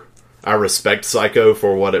more... I respect Psycho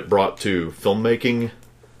for what it brought to filmmaking,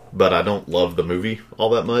 but I don't love the movie all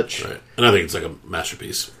that much. Right. And I think it's like a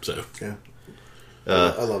masterpiece. So yeah,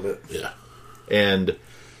 I love it. Yeah, and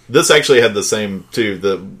this actually had the same too.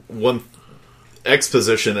 The one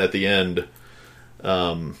exposition at the end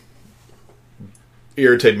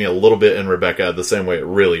irritated me a little bit in Rebecca, the same way it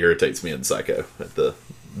really irritates me in Psycho. At the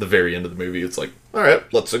very end of the movie, it's like, all right,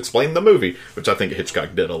 let's explain the movie, which I think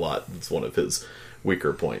Hitchcock did a lot. It's one of his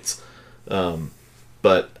weaker points.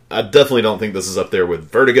 But I definitely don't think this is up there with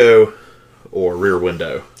Vertigo or Rear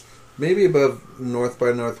Window. Maybe above North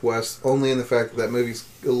by Northwest, only in the fact that movie's,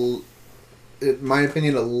 in my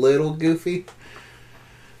opinion, a little goofy.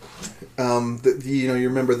 You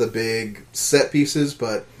remember the big set pieces,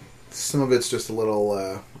 but some of it's just a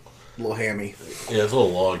little hammy. Yeah, it's a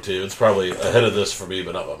little long too. It's probably ahead of this for me,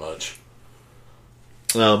 but not by much.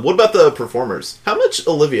 What about the performers? How much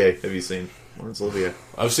Olivier have you seen? Where's Olivier?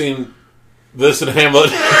 I've seen this in Hamlet.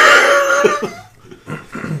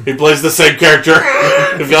 He plays the same character.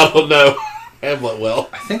 If y'all don't know Hamlet well.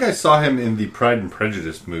 I think I saw him in the Pride and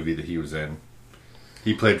Prejudice movie that he was in.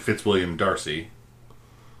 He played Fitzwilliam Darcy.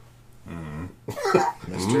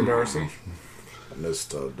 Mr. Darcy.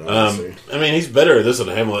 Mr. Darcy. I mean, he's better at this than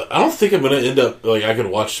Hamlet. I don't think I'm going to end up...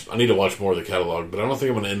 I need to watch more of the catalog, but I don't think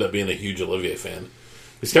I'm going to end up being a huge Olivier fan.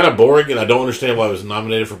 He's kind of boring, and I don't understand why he was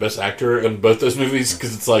nominated for Best Actor in both those movies,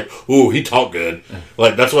 because it's like, ooh, he talked good.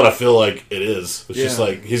 That's what I feel like it is. It's just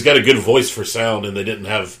he's got a good voice for sound, and they didn't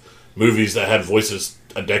have movies that had voices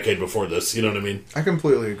a decade before this. You know what I mean? I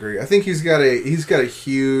completely agree. I think he's got a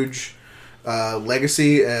huge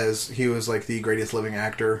legacy as he was the greatest living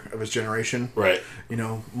actor of his generation. Right.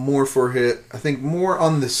 More for I think more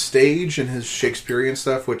on the stage and his Shakespearean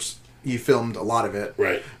stuff, which he filmed a lot of it.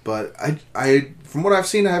 Right. But I from what I've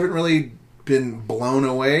seen, I haven't really been blown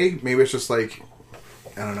away. Maybe it's just I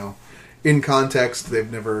don't know. In context,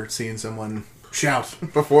 they've never seen someone shout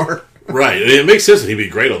before. Right. It makes sense that he'd be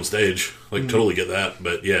great on stage. Totally get that.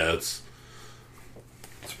 But yeah, it's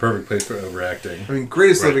a perfect place for overacting. I mean,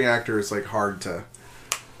 greatest living actor is hard to...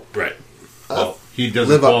 Right. I he doesn't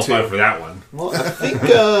live up qualify to. for that one. Well, I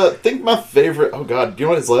think my favorite. Oh God, do you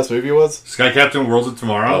know what his last movie was? Sky Captain Worlds of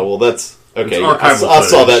Tomorrow. Oh well, that's okay. It's archival I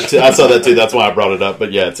saw footage. that too. I saw that too. That's why I brought it up.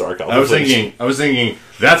 But yeah, it's archival. I was footage. thinking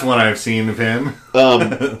that's one I've seen of him.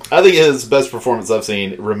 I think his best performance I've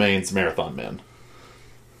seen remains Marathon Man.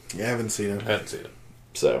 Yeah, I haven't seen it. I haven't seen it.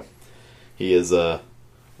 So he is a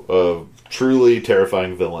truly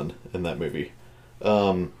terrifying villain in that movie.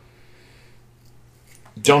 Joan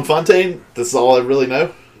Fontaine. This is all I really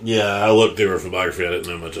know. Yeah, I looked through her filmography. I didn't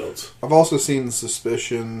know much else. I've also seen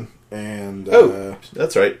Suspicion and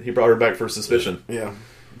That's right. He brought her back for Suspicion. yeah,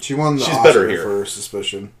 she won the She's Oscar better here. for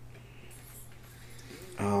Suspicion.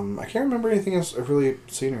 I can't remember anything else I've really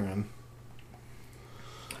seen her in.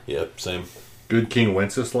 Yep, same. Good King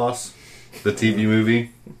Wenceslas, the TV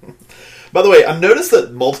movie. By the way, I noticed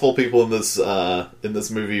that multiple people in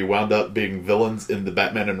this movie wound up being villains in the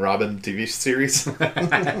Batman and Robin TV series.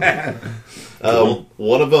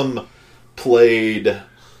 One of them played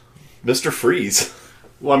Mr. Freeze.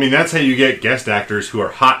 Well, I mean, that's how you get guest actors who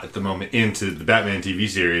are hot at the moment into the Batman TV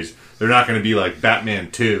series. They're not going to be like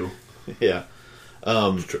Batman 2. Yeah.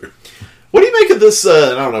 True. What do you make of this?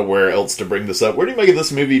 I don't know where else to bring this up. Where do you make of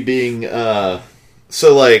this movie being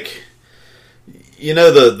so like? You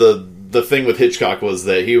know, the thing with Hitchcock was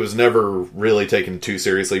that he was never really taken too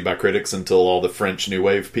seriously by critics until all the French New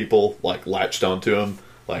Wave people like latched onto him,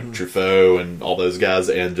 like Truffaut and all those guys,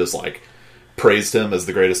 and just like praised him as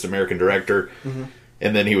the greatest American director.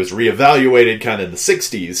 And then he was reevaluated kind of in the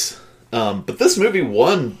 60s. But this movie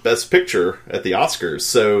won Best Picture at the Oscars.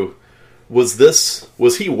 So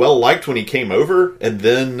was he well liked when he came over? And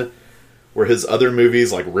then were his other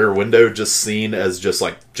movies like Rear Window just seen as just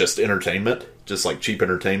entertainment? Just like cheap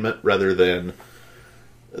entertainment rather than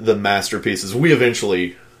the masterpieces we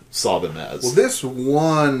eventually saw them as? Well, this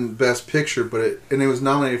won Best Picture, and it was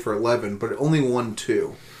nominated for 11, but it only won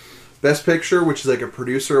 2. Best Picture, which is like a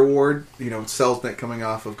producer award, Selznick coming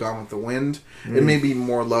off of Gone with the Wind. It may be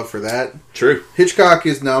more love for that. True. Hitchcock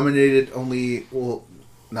is nominated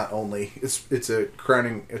not only. It's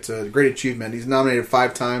a great achievement. He's nominated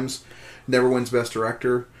 5 times, never wins Best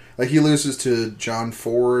Director. Like he loses to John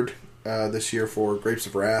Ford this year for Grapes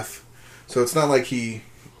of Wrath. So it's not like he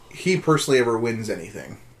personally ever wins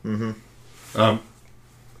anything. And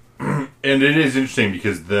it is interesting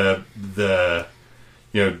because the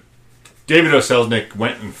David O. Selznick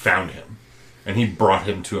went and found him, and he brought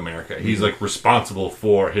him to America. He's like responsible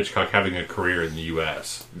for Hitchcock having a career in the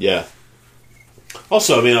U.S. Yeah.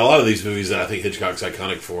 Also, I mean, a lot of these movies that I think Hitchcock's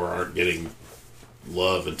iconic for aren't getting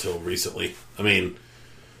love until recently. I mean,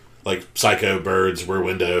 like Psycho, Birds, Rear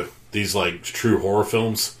Window, these like true horror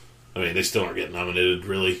films. I mean, they still aren't getting nominated,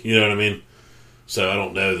 really. You know what I mean? So I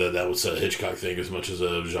don't know that was a Hitchcock thing as much as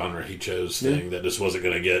a genre he chose thing that just wasn't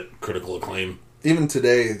going to get critical acclaim. Even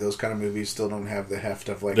today, those kind of movies still don't have the heft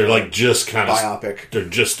of like they're like just kind of biopic. They're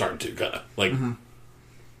just starting to kind of like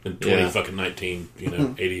in 2019,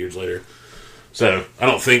 80 years later. So I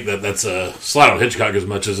don't think that's a slide on Hitchcock as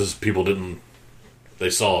much as people didn't. They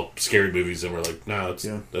saw scary movies and were like, "No,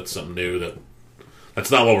 that's something new. That's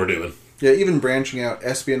not what we're doing." Yeah, even branching out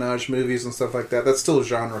espionage movies and stuff like that. That's still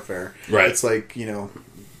genre fare. Right. It's like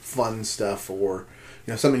fun stuff or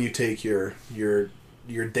something you take your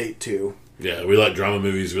date to. Yeah, we like drama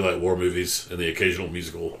movies, we like war movies, and the occasional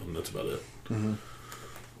musical, and that's about it.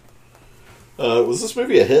 Was this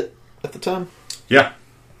movie a hit at the time? Yeah.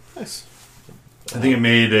 Nice. I think it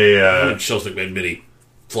made I think Selznick made many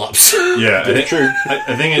flops. Yeah, It's true.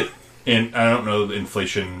 I think and I don't know the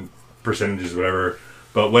inflation percentages, whatever,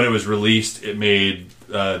 but when it was released, it made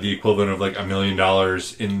the equivalent of like $1 million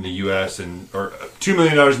in the U.S. or $2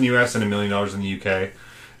 million in the U.S. and $1 million in the U.K.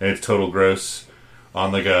 And its total gross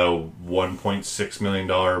on like a $1.6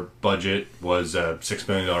 million budget was a $6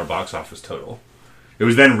 million box office total. It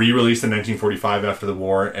was then re-released in 1945 after the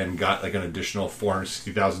war and got like an additional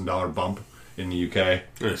 $460,000 bump in the UK.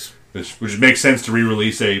 Nice. Which makes sense to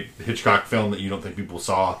re-release a Hitchcock film that you don't think people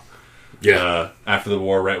saw after the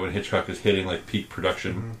war, right when Hitchcock is hitting like peak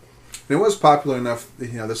production. And it was popular enough,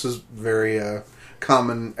 this is very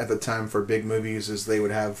common at the time for big movies, is they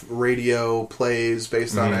would have radio plays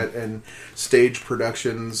based on it and stage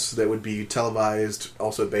productions that would be televised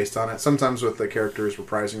also based on it, sometimes with the characters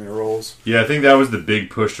reprising their roles. Yeah, I think that was the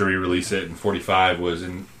big push to re-release it in 45 was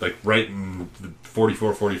in like right in the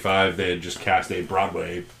 44, 45 they had just cast a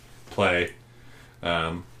Broadway play.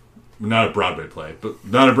 Not a Broadway play, but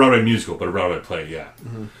not a Broadway musical, but a Broadway play, yeah.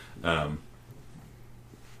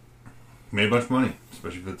 Made a bunch of money,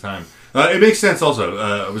 especially for the time. It makes sense also.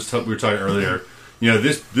 We were talking earlier,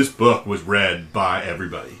 this book was read by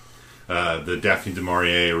everybody. The Daphne du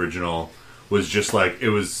Maurier original was just like, it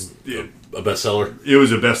was a bestseller. It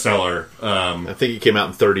was a bestseller. I think it came out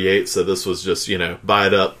in 38, so this was just, buy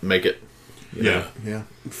it up, make it. Yeah.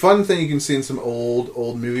 Fun thing you can see in some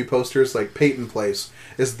old movie posters, like Peyton Place,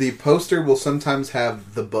 is the poster will sometimes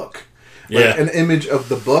have the book. Like an image of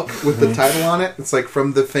the book with the title on it. It's like,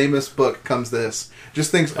 from the famous book comes this. Just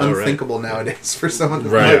things unthinkable nowadays for someone to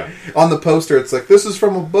put on the poster. It's like, this is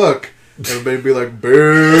from a book. Everybody would be like,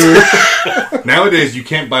 boo. Nowadays, you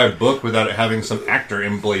can't buy a book without it having some actor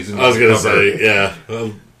emblazoned. I was going to say, yeah.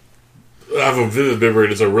 I have a vivid memory.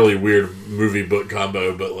 It's a really weird movie book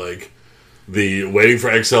combo, but like the Waiting for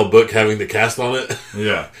Exhale book having the cast on it.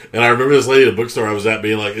 Yeah. And I remember this lady at the bookstore I was at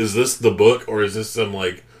being like, is this the book or is this some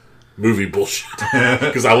like movie bullshit?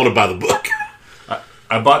 Because I want to buy the book.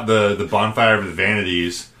 I bought the Bonfire of the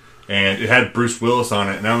Vanities, and it had Bruce Willis on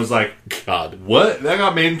it, and I was like, God, what? That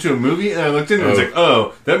got made into a movie? And I looked into it, and I was like,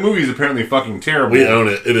 oh, that movie is apparently fucking terrible. We own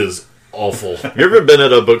it. It is awful. You ever been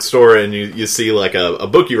at a bookstore and you see like a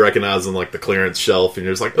book you recognize on like the clearance shelf, and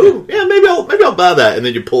you're just like, oh yeah, maybe I'll buy that, and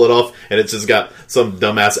then you pull it off, and it's just got some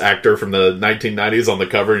dumbass actor from the 1990s on the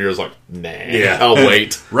cover, and you're just like, nah, I'll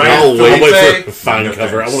wait. I'll wait for a fine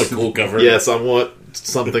cover. I want a cool cover. Yes, I want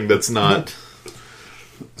something that's not.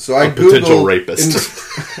 So I potential rapist.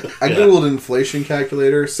 I googled inflation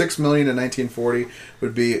calculator. $6 million in 1940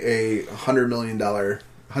 would be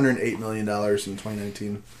 $108 million in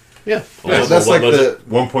 2019. Yeah, So that's like the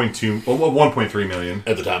 1.3 million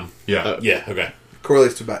at the time. Yeah, yeah, okay.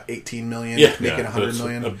 Correlates to about 18 million, making 100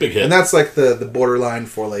 million. A big hit, and that's like the borderline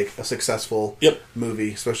for like a successful Yep.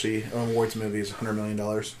 movie, especially awards movies. $100 million.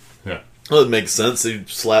 Yeah, well, it makes sense. You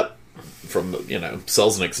slap from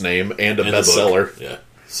Selznick's name and a And bestseller. Yeah.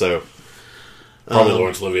 So probably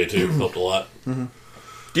Laurence Olivier too helped a lot. Mm-hmm.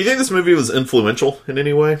 Do you think this movie was influential in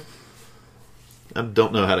any way? I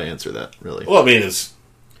don't know how to answer that, really. Well, I mean,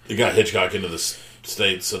 it got Hitchcock into the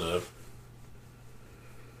States and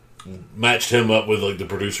matched him up with like the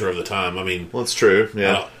producer of the time. I mean, well, it's true.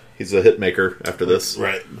 Yeah, he's a hit maker after this.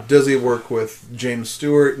 Right. Does he work with James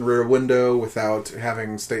Stewart in Rear Window without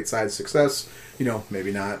having stateside success?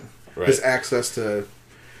 Maybe not. Right. His access to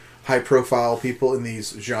high-profile people in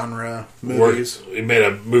these genre movies. He made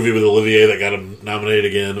a movie with Olivier that got him nominated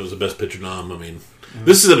again. It was the Best Picture nom. I mean,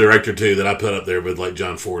 this is a director too that I put up there with like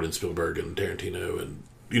John Ford and Spielberg and Tarantino, and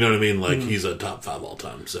you know what I mean. Like he's a top 5 all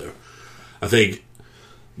time. So I think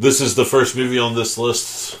this is the first movie on this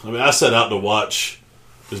list. I mean, I set out to watch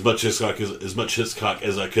as much Hitchcock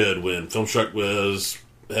as I could when Filmstruck was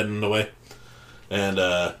heading away, and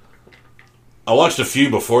I watched a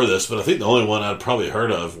few before this, but I think the only one I'd probably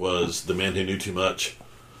heard of was The Man Who Knew Too Much.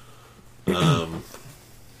 And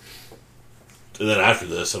then after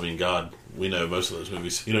this, I mean, God, we know most of those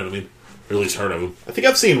movies. You know what I mean? Or at least heard of them. I think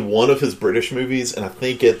I've seen one of his British movies, and I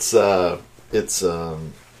think it's something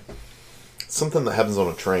that happens on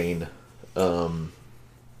a train.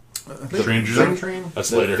 Strangers on a Train?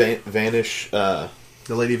 That's later. Vanish. The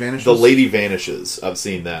Lady Vanishes? The Lady Vanishes. I've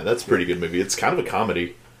seen that. That's a pretty good movie. It's kind of a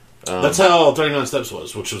comedy. That's how 39 Steps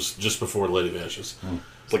was, which was just before Lady Vanishes.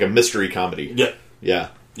 It's like a mystery comedy. Yeah. Yeah.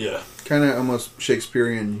 Yeah. Kind of almost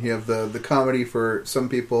Shakespearean. You have the comedy for some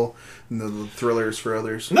people and the thrillers for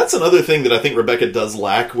others. And that's another thing that I think Rebecca does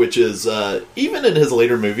lack, which is even in his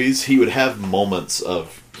later movies, he would have moments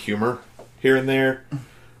of humor here and there.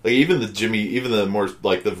 Like even the more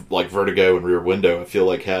like Vertigo and Rear Window, I feel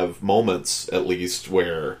like have moments at least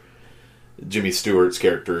where Jimmy Stewart's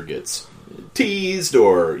character gets teased,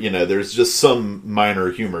 or there's just some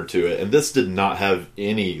minor humor to it. And this did not have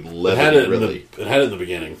any levity, really. It had it in the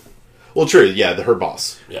beginning. Well, true, yeah, her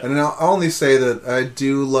boss. Yeah. And I'll only say that I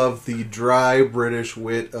do love the dry British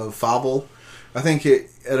wit of Fable. I think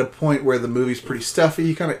at a point where the movie's pretty stuffy,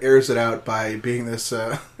 he kind of airs it out by being this...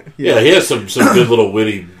 he has some good little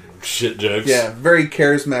witty shit jokes. Yeah, very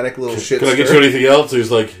charismatic little shit. Can I get you anything else?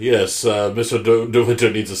 He's like, yes, Mr. De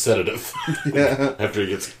Winter needs a sedative. Yeah. After he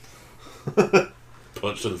gets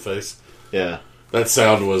punched in the face. Yeah. That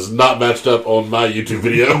sound was not matched up on my YouTube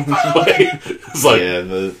video. It's like, yeah,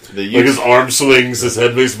 the like his arm swings, his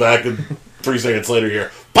head moves back, and 3 seconds later,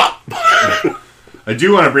 you're pop. I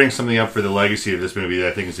do want to bring something up for the legacy of this movie that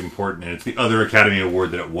I think is important, and it's the other Academy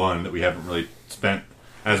Award that it won that we haven't really spent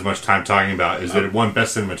as much time talking about, is that it won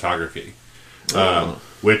Best Cinematography,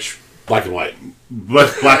 which black and white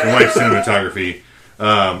cinematography.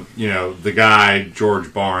 The guy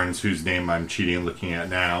George Barnes, whose name I'm cheating and looking at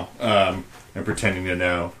now, and pretending to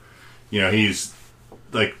know, he's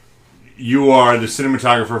like, you are the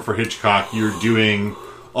cinematographer for Hitchcock. You're doing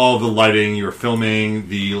all the lighting. You're filming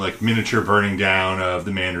the miniature burning down of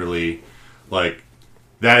the Manderley.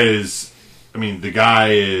 That is the guy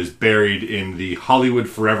is buried in the Hollywood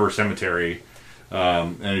Forever Cemetery,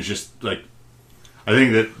 and it's just like, I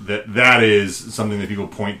think that is something that people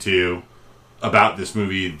point to about this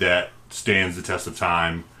movie that stands the test of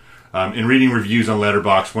time. In reading reviews on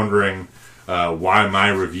Letterboxd, wondering why my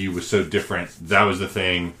review was so different, that was the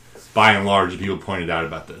thing, by and large, that people pointed out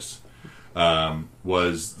about this,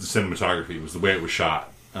 was the cinematography, was the way it was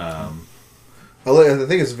shot. I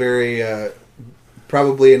think it's very,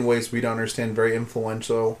 probably in ways we don't understand, very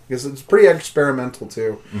influential, because it's pretty experimental,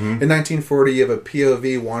 too. In 1940, you have a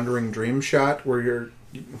POV wandering dream shot where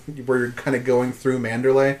you're kind of going through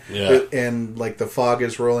Manderley, and like the fog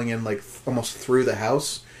is rolling in like almost through the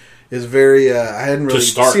house. Is very. I hadn't really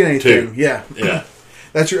seen anything. Too. Yeah.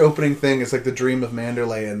 That's your opening thing. It's like the dream of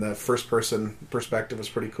Manderley, and the first person perspective is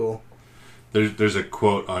pretty cool. There's a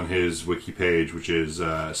quote on his wiki page, which is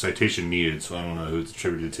citation needed, so I don't know who it's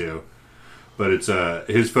attributed to. But it's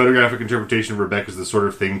his photographic interpretation of Rebecca is the sort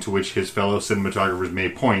of thing to which his fellow cinematographers may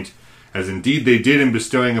point, as indeed they did in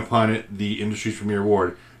bestowing upon it the industry's premier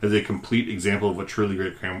award, as a complete example of what truly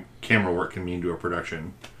great camera work can mean to a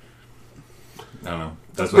production. I don't know.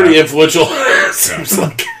 That's pretty influential. Seems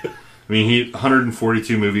like. He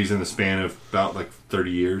 142 movies in the span of about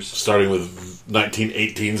 30 years. Starting with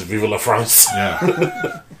 1918's Vive la France.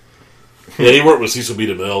 Yeah. He worked with Cecil B.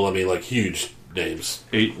 DeMille. Huge names.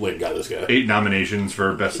 Went and got this guy. 8 nominations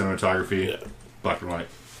for Best Cinematography. Yeah. Black and white.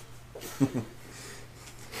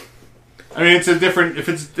 It's a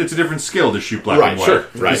different skill to shoot black and white. Sure,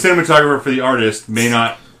 right. The cinematographer for the artist may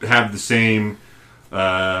not have the same,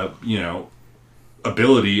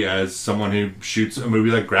 ability as someone who shoots a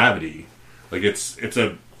movie like Gravity. It's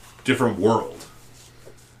a different world,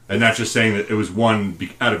 and not just saying that it was one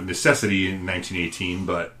out of necessity in 1918,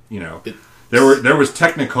 but there was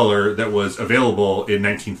Technicolor that was available in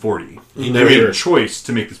 1940. He made a choice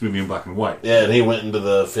to make this movie in black and white. Yeah, and he went into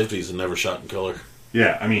the 50s and never shot in color.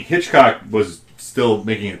 Yeah, Hitchcock was still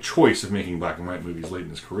making a choice of making black and white movies late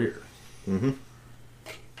in his career. Mm-hmm.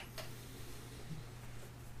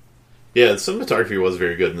 Yeah, the cinematography was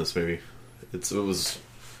very good in this movie. It was.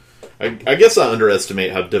 I guess I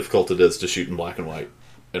underestimate how difficult it is to shoot in black and white,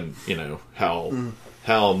 and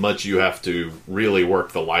how much you have to really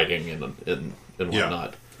work the lighting and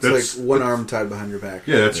whatnot. It's like one arm tied behind your back.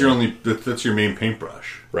 Yeah, that's your main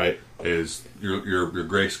paintbrush. Right. Is your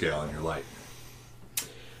grayscale and your light.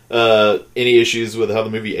 Any issues with how the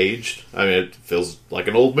movie aged? It feels like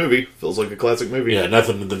an old movie. Feels like a classic movie. Yeah,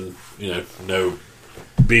 nothing than no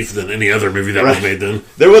beef than any other movie that was made then.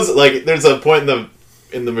 There's a point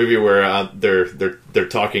in the movie where they're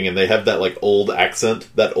talking and they have that old accent,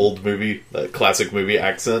 that old movie, that classic movie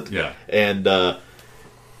accent. Yeah. And I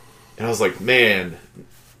was like, man,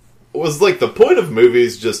 was the point of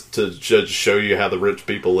movies just to show you how the rich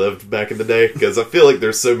people lived back in the day? Because I feel like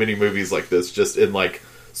there's so many movies like this just in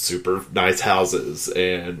super nice houses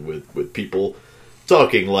and with people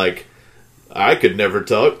talking I could never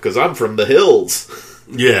talk because I'm from the hills.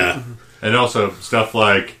 Yeah. And also stuff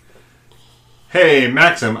like, hey,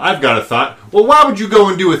 Maxim, I've got a thought. Well, why would you go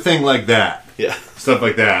and do a thing like that? Yeah. Stuff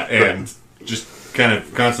like that. And just kind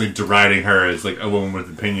of constantly deriding her as a woman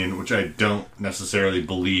with opinion, which I don't necessarily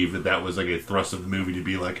believe that was a thrust of the movie to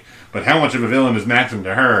be but how much of a villain is Maxim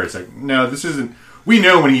to her? It's no, this isn't. We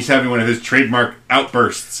know when he's having one of his trademark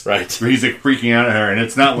outbursts. Right. Where he's freaking out at her, and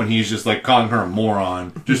it's not when he's just calling her a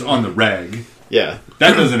moron, just on the reg. Yeah.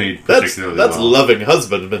 That doesn't age particularly That's well. loving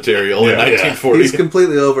husband material in 1940. He's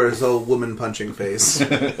completely over his whole woman punching face.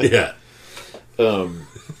 Yeah. That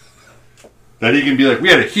he can be we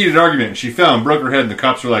had a heated argument, and she fell and broke her head, and the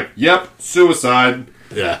cops were like, yep, suicide.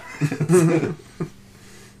 Yeah.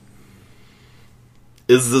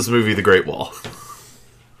 Is this movie The Great Wall?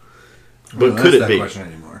 But could it be? Question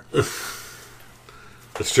anymore.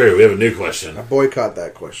 That's true. We have a new question. I boycott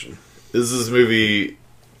that question. Is this movie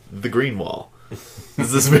The Green Wall?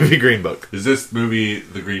 Is this movie Green Book? Is this movie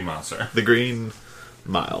The Green Monster? The Green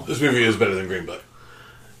Mile. This movie is better than Green Book.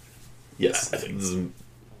 Yes, I think this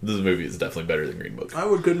movie is definitely better than Green Book. I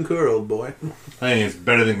would concur, old boy. I think it's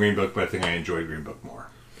better than Green Book, but I think I enjoy Green Book more.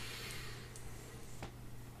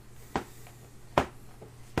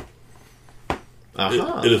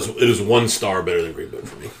 Uh-huh. It is 1 star better than Green Book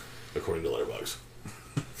for me, according to Letterboxd.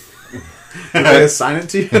 Did I assign it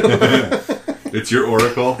to you? It's your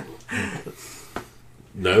oracle.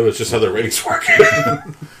 No, it's just how their ratings work. I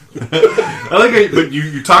like it, but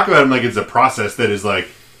you talk about them it's a process that is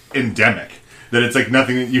endemic. That it's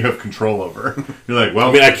nothing that you have control over. You're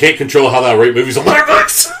well, I can't control how I rate movies on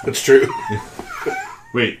Letterboxd. That's true.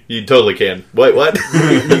 Wait. You totally can. Wait, what?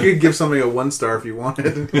 You could give something a 1 star if you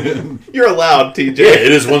wanted. You're allowed, TJ. Yeah,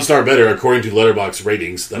 it is 1 star better according to Letterboxd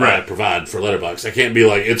ratings that I provide for Letterboxd. I can't be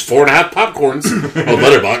like, it's 4.5 popcorns on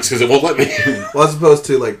Letterboxd because it won't let me. Well, as opposed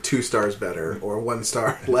to like 2 stars better or 1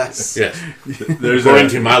 star less. Yes. According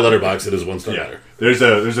to my Letterboxd, it is 1 star better. There's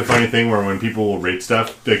a funny thing where when people will rate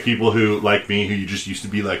stuff, like people who like me who just used to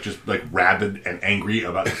be like just like rabid and angry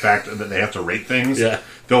about the fact that they have to rate things. Yeah.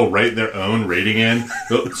 They'll write their own rating in.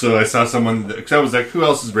 So I saw someone, because I was like, who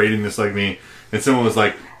else is rating this like me? And someone was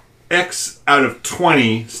like, X out of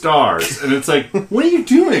 20 stars. And it's like, what are you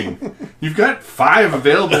doing? You've got 5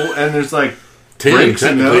 available, and there's like 10 breaks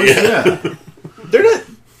in those. Yeah. They're not.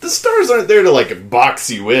 The stars aren't there to like box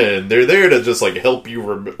you in. They're there to just like help you.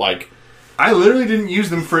 I literally didn't use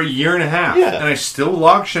them for a year and a half. Yeah. And I still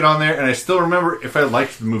log shit on there, and I still remember if I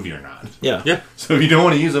liked the movie or not. Yeah. Yeah. So if you don't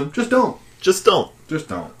want to use them, just don't. Just don't. Just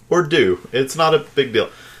don't. Or do. It's not a big deal.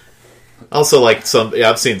 Also, like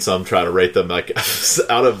I've seen some try to rate them like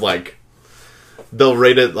out of like. They'll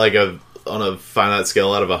rate it like on a finite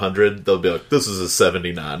scale out of 100. They'll be like, "This is a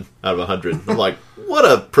 79 out of 100." I'm like, "What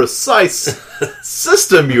a precise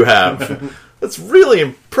system you have." That's really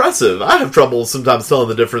impressive. I have trouble sometimes telling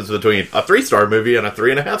the difference between a 3-star movie and a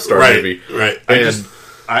 3.5-star movie. Right. And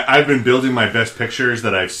I've been building my best pictures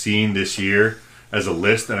that I've seen this year as a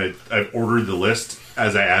list, and I've ordered the list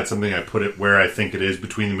as I add something. I put it where I think it is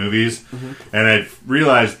between the movies, and I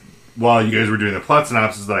realized while you guys were doing the plot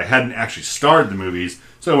synopsis that I hadn't actually starred the movies.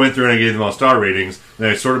 So I went through and I gave them all star ratings.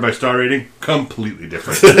 Then I sorted by star rating, completely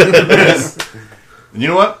different. And you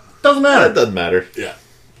know what? Doesn't matter. it doesn't matter. Yeah.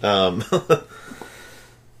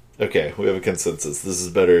 Okay, we have a consensus. This is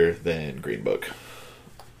better than Green Book.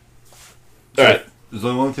 All right, There's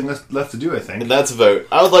only one thing left to do, I think. and that's a vote.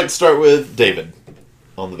 I would like to start with David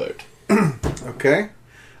on the vote. Okay.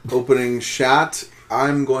 Opening shot.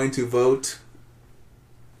 I'm going to vote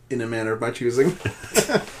in a manner of my choosing.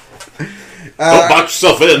 Don't box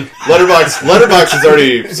yourself in. Letterboxd has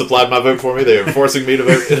already supplied my vote for me. They are forcing me to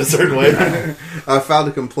vote in a certain way. I filed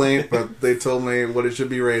a complaint, but they told me what it should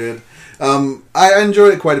be rated. I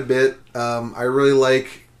enjoyed it quite a bit. I really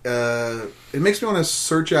like... it makes me want to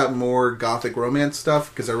search out more gothic romance stuff,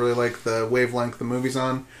 because I really like the wavelength the movie's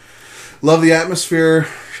on. Love the atmosphere.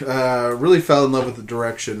 Really fell in love with the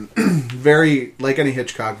direction. Very, like any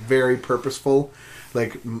Hitchcock, very purposeful.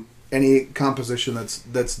 Like any composition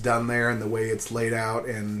that's done there, and the way it's laid out,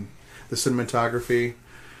 and the cinematography.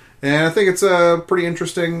 And I think it's pretty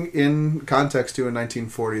interesting in context too in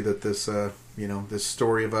 1940 that this this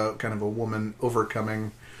story about kind of a woman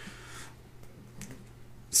overcoming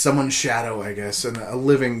someone's shadow, I guess, and a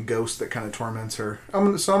living ghost that kind of torments her.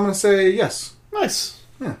 I'm gonna say yes. Nice.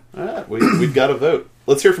 Yeah. All right, we've got a vote.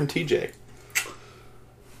 Let's hear from TJ.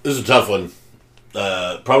 This is a tough one.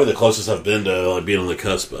 Probably the closest I've been to like being on the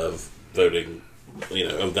cusp of voting,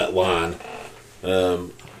 of that line.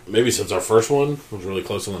 Maybe since our first one was really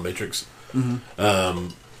close on the Matrix. Mm-hmm.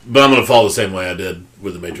 But I'm going to follow the same way I did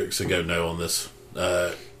with the Matrix and go no on this.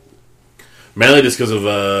 Mainly just because of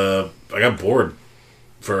I got bored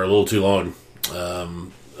for a little too long.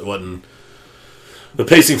 It wasn't. The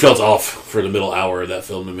pacing felt off for the middle hour of that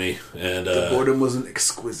film to me, and The boredom wasn't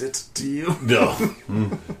exquisite to you. no.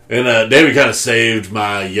 And David kind of saved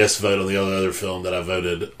my yes vote on the other film that I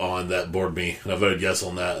voted on that bored me, and I voted yes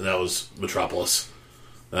on that, and that was Metropolis.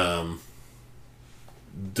 Definitely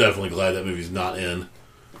glad that movie's not in,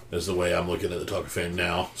 is the way I'm looking at the Talk of Fame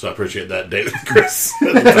now. So I appreciate that, David and Chris.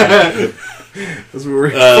 That's what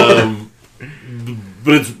we're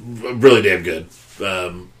But it's really damn good.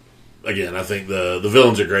 Again, I think the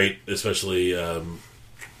villains are great, especially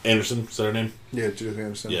Anderson. Is that her name? Yeah, Judith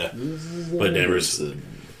Anderson. Yeah, but Danvers.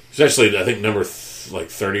 She's actually, I think, number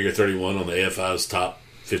 30 or 31 on the AFI's top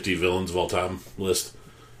 50 villains of all time list,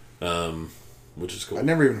 which is cool. I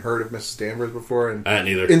never even heard of Mrs. Danvers before, and I hadn't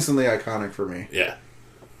either. Instantly iconic for me. Yeah.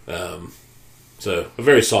 So a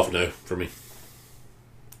very soft no for me.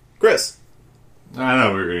 Chris. I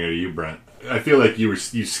know we were going to go to you, Brent. I feel like you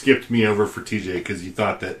skipped me over for TJ because you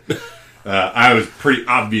thought that I was pretty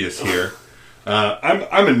obvious here.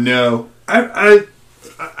 I'm a no. I'm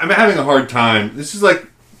having a hard time. This is like,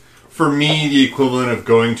 for me, the equivalent of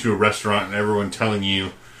going to a restaurant and everyone telling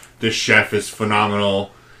you this chef is phenomenal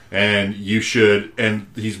and you should, and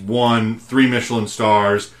he's won 3 Michelin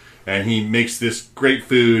stars and he makes this great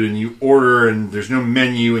food and you order and there's no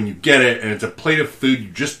menu and you get it and it's a plate of food you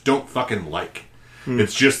just don't fucking like.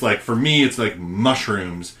 It's just like, for me, it's like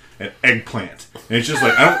mushrooms and eggplant. And it's just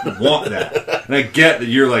like, I don't want that. And I get that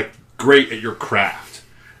you're like great at your craft.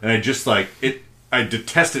 And I just like it. I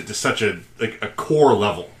detest it to such a core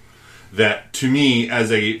level. that, to me,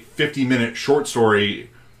 as a 50-minute short story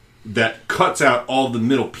that cuts out all the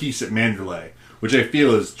middle piece at Mandalay, which I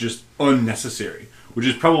feel is just unnecessary, which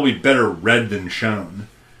is probably better read than shown,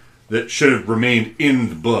 that should have remained in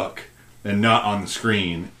the book and not on the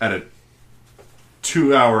screen at a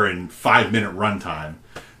 2 hour and 5-minute runtime,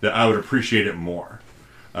 that I would appreciate it more.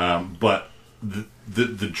 But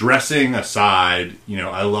the dressing aside,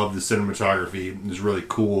 I love the cinematography. It's really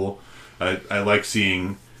cool. I like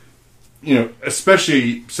seeing,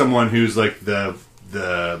 especially someone who's like the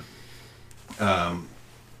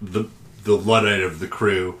Luddite of the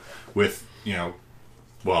crew with,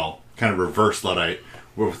 kind of reverse Luddite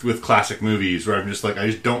with classic movies, where I'm just like, I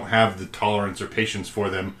just don't have the tolerance or patience for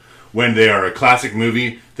them when they are a classic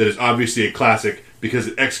movie that is obviously a classic because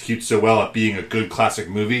it executes so well at being a good classic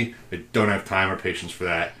movie. I don't have time or patience for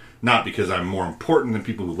that. Not because I'm more important than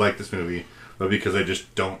people who like this movie, but because I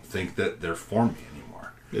just don't think that they're for me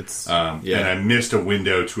anymore. And I missed a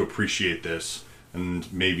window to appreciate this.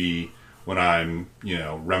 And maybe when I'm,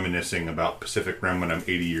 reminiscing about Pacific Rim when I'm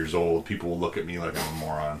 80 years old, people will look at me like I'm a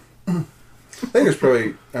moron. I think there's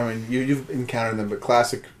probably, you've encountered them, but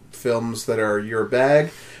classic films that are your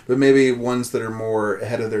bag, but maybe ones that are more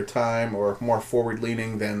ahead of their time or more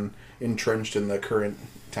forward-leaning than entrenched in the current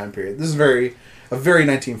time period. This is a very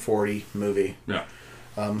 1940 movie. Yeah.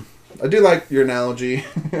 I do like your analogy,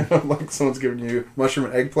 like someone's giving you mushroom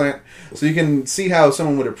and eggplant, so you can see how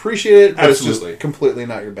someone would appreciate it, but Absolutely. It's just completely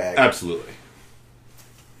not your bag. Absolutely.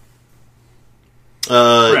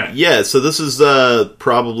 Yeah, so this is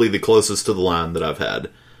probably the closest to the line that I've had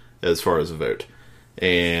as far as a vote.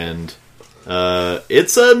 And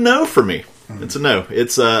it's a no for me. It's a no.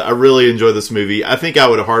 I really enjoy this movie. I think I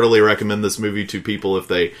would heartily recommend this movie to people if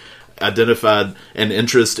they identified an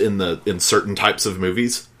interest in certain types of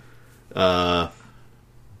movies. But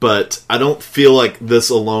I don't feel like this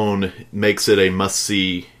alone makes it a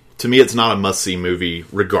must-see. To me, it's not a must-see movie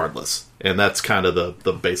regardless. And that's kind of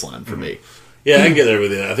the baseline for me. Yeah, I can get there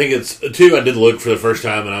with it. I think it's, too, I did look for the first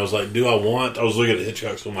time, and I was like, I was looking at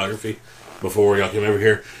Hitchcock's filmography before y'all came over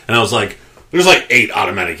here, and I was like, there's like 8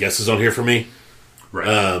 automatic yeses on here for me. Right.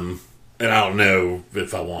 And I don't know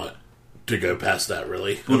if I want to go past that,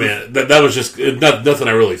 really. I mean, that was just nothing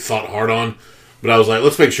I really thought hard on, but I was like,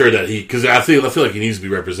 let's make sure that because I feel like he needs to be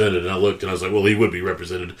represented, and I looked, and I was like, well, he would be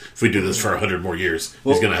represented if we do this for 100 more years.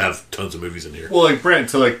 He's going to have tons of movies in here. Well, like, Brent,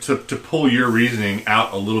 to pull your reasoning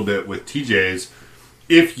out a little bit with TJ's,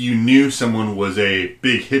 if you knew someone was a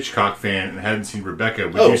big Hitchcock fan and hadn't seen Rebecca,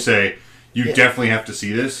 would you say, definitely have to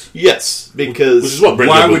see this? Yes, because... Which is what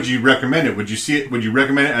why would you recommend it? Would you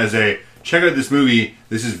recommend it as a, check out this movie,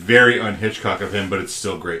 this is very un-Hitchcock of him, but it's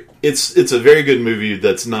still great? It's a very good movie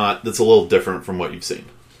that's a little different from what you've seen.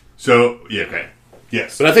 So, yeah, okay.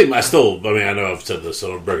 Yes. But I think I know I've said this,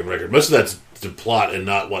 so I'm broken record. Most of that's the plot and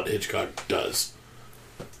not what Hitchcock does.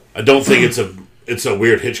 I don't think it's a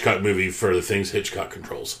weird Hitchcock movie for the things Hitchcock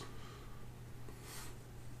controls.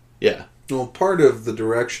 Yeah. Well, part of the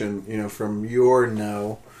direction, from your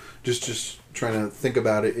no, just trying to think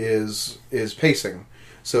about it, is pacing.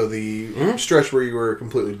 So the stretch where you were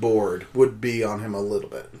completely bored would be on him a little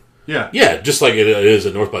bit. Yeah. Yeah, just like it is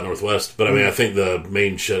at North by Northwest. But I mean, I think the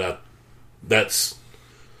main shit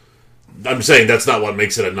I'm saying that's not what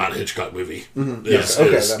makes it a not Hitchcock movie.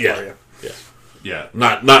 Mm-hmm. Yeah. Yeah.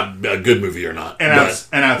 Not a good movie or not. And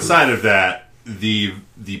outside of that, the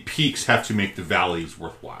peaks have to make the valleys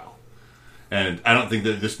worthwhile. And I don't think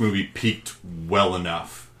that this movie peaked well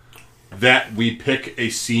enough. That we pick a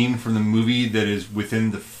scene from the movie that is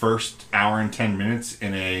within the first hour and 10 minutes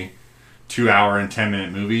in a 2 hour and 10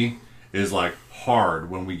 minute movie is like hard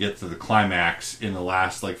when we get to the climax in the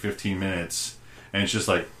last like 15 minutes. And it's just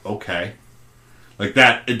like, okay. Like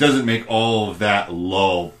that, it doesn't make all of that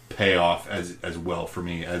lull pay off as well for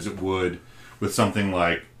me as it would with something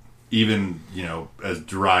like even, as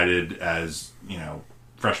derided as,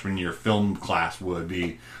 freshman year film class would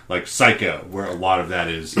be, like Psycho, where a lot of that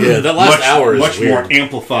is that last hour is much weird. more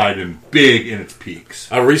amplified and big in its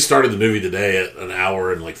peaks. I restarted the movie today at an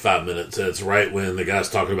hour and like 5 minutes, and it's right when the guy's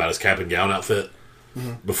talking about his cap and gown outfit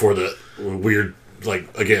before the weird,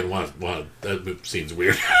 like, again, that scene's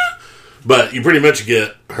weird. But you pretty much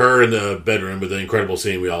get her in the bedroom with the incredible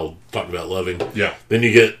scene we all talked about loving. Yeah. Then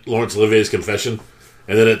you get Laurence Olivier's confession,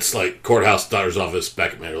 and then it's like courthouse, doctor's office,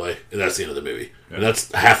 back at Mandalay, and that's the end of the movie. Yeah. And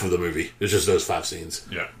that's half of the movie. It's just those 5 scenes.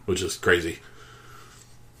 Yeah. Which is crazy.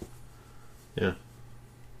 Yeah.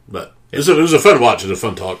 But it was a fun watch and a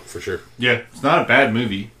fun talk, for sure. Yeah, it's not a bad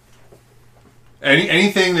movie.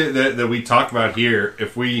 Anything that we talk about here,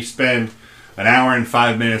 if we spend an hour and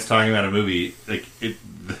 5 minutes talking about a movie, like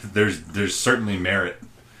there's certainly merit.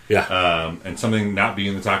 Yeah. And something not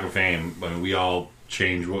being the Talk of Fame, I mean, we all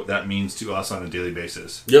change what that means to us on a daily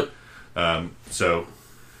basis. Yep. So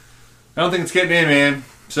I don't think it's getting in, man.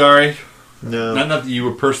 Sorry. No. Not that you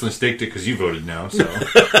were personally staked it because you voted no.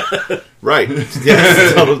 So Right.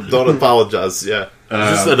 Yes. Don't apologize. Yeah.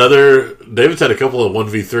 Just another. David's had a couple of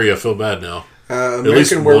 1v3. I feel bad now.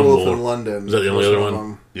 least American one Werewolf more. in London. Is that the only other was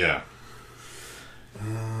one? yeah.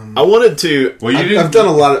 I wanted to. Well, I've done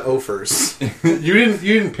a lot of offers. You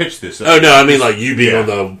didn't pitch this. Oh no, I mean like you being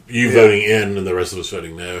Yeah. on voting in and the rest of us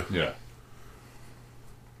voting no. Yeah.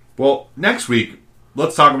 Well, next week,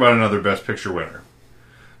 let's talk about another Best Picture winner.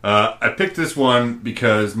 I picked this one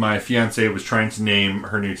because my fiance was trying to name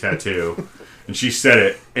her new tattoo, and she said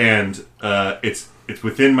it, and it's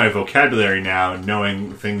within my vocabulary now,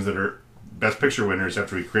 knowing things that are Best Picture winners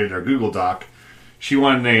after we created our Google Doc. She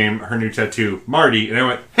wanted to name her new tattoo Marty, and I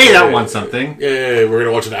went, hey, that wants something. Yay, we're going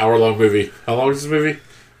to watch an hour-long movie. How long is this movie?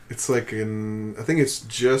 It's like I think it's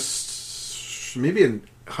just maybe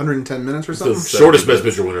 110 minutes or It's something. the shortest Best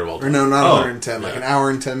Picture winner of all Or time. no, not Oh, 110, like an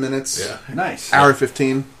hour and 10 minutes. Yeah. Nice. Hour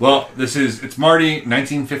 15. Well, it's Marty,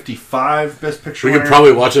 1955 Best Picture We winner. could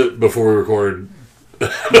probably watch it before we record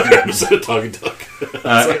another episode of Talkie Talk.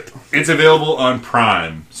 It's available on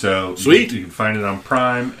Prime, so Sweet. You can find it on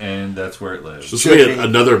Prime, and that's where it lives. This will be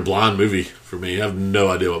another blonde movie for me. I have no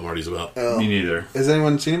idea what Marty's about. Me neither. Has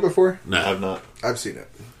anyone seen it before? No. I've not. I've seen it.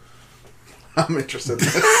 I'm interested in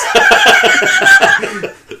this.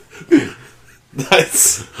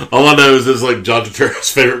 Nice. All I know is it's like John Turturro's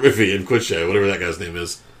favorite movie in Quit Show, whatever that guy's name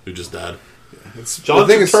is, who just died. John the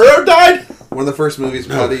thing is- Turturro died? One of the first movies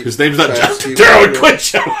Patty... His name's not John Steve Turturro in Martin- Quit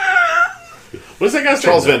Show. What's that guy's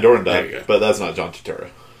Charles name? Van Doren There you died, go. but that's not John Turturro.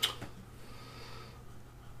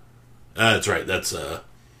 That's right. That's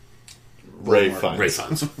Ray Voldemort. Fiennes. Ray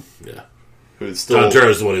Fiennes. Yeah. Who's still... John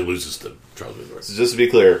Turturro's the one who loses to Charles Van Doren. So just to be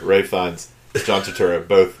clear, Ray Fiennes, John Turturro,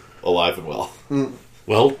 both alive and well.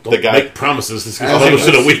 Well, don't The guy- make promises. This As guy's published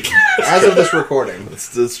in a week. As of this recording.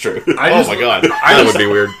 That's true. I Oh just- my god. I That just- would be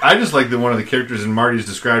weird. I just like that one of the characters in Marty is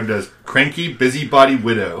described as cranky, busybody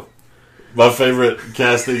widow. My favorite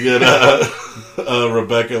casting in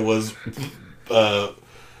Rebecca was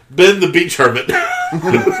Ben the Beach Hermit.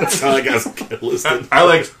 That's how that guy's listed. I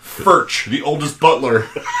like Furch, the oldest butler.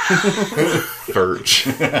 Furch.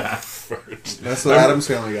 That's the Adams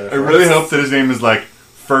Family got it. I really hope that his name is like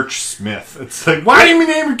Furch Smith. It's like, why do you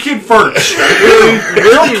name your kid Furch? Really? I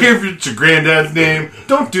don't care if it's your granddad's name.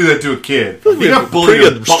 Don't do that to a kid. You got bullied Pretty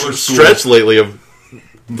at good butler school. stretch lately of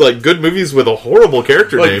like good movies with a horrible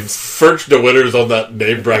character Like names. Furch the winners on that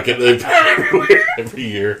name bracket they put every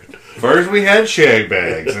year. First we had shag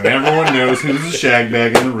bags, and everyone knows who's a shag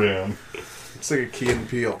bag in the room. It's like a Key and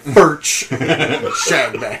Peele. Birch.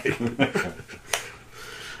 Shag bag.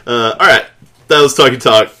 All right, that was Talkie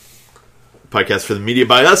Talk, podcast for the media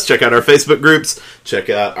by us. Check out our Facebook groups. Check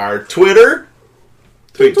out our Twitter.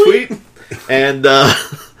 Tweet. And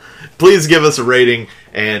please give us a rating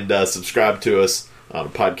and subscribe to us on a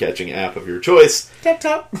podcatching app of your choice.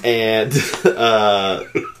 Tap. And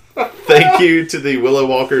thank you to the Willow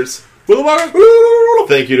Walkers. Willow Walker.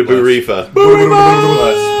 Thank you to Boo Rifa.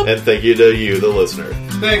 And thank you to you, the listener.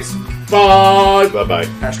 Thanks. Bye. Bye-bye.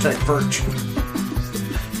 Hashtag Birch.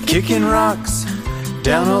 Kicking rocks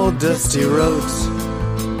down old dusty roads.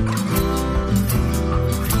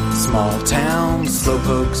 Small town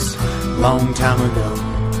slowpokes, long time ago.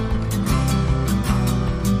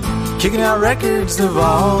 Kicking out records of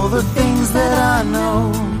all the things that I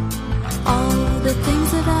know. All the things